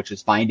for which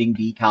is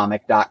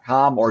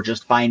findingdeecomic.com or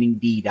just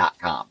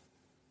findingdee.com.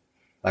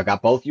 I've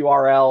got both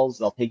URLs.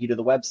 They'll take you to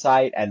the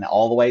website, and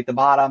all the way at the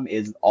bottom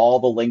is all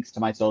the links to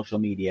my social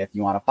media. If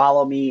you want to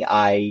follow me,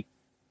 I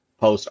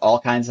post all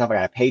kinds of stuff.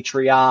 I got a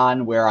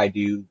Patreon where I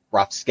do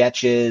rough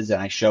sketches and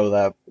I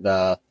show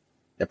the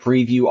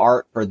preview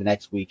art for the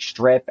next week's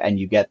strip, and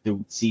you get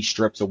to see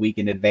strips a week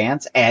in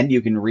advance, and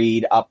you can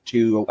read up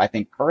to, I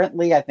think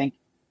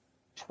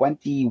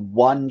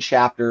 21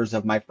 chapters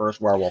of my first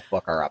werewolf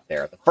book are up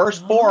there. The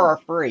first 4 are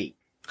free.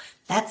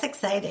 That's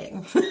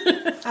exciting.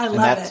 I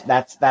love it.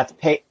 That's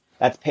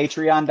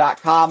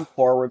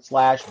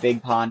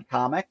patreon.com/Big Pond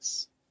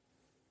Comics,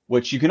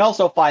 which you can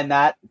also find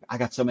that. I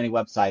got so many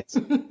websites.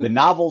 The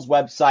novel's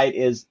website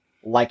is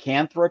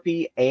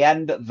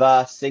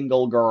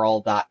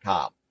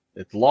lycanthropyandthesinglegirl.com.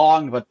 It's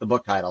long, but the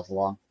book title's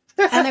long.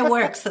 And it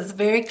works. It's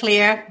very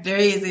clear,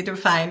 very easy to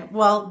find.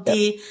 Well,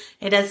 Dee,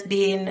 it has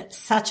been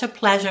such a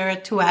pleasure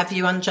to have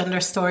you on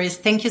Gender Stories.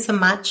 Thank you so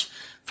much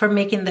for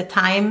making the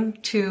time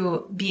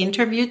to be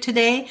interviewed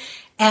today.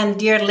 And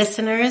dear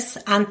listeners,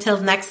 until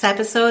next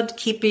episode,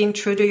 keep being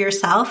true to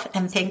yourself,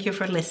 and thank you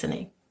for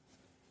listening.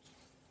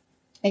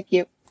 Thank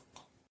you.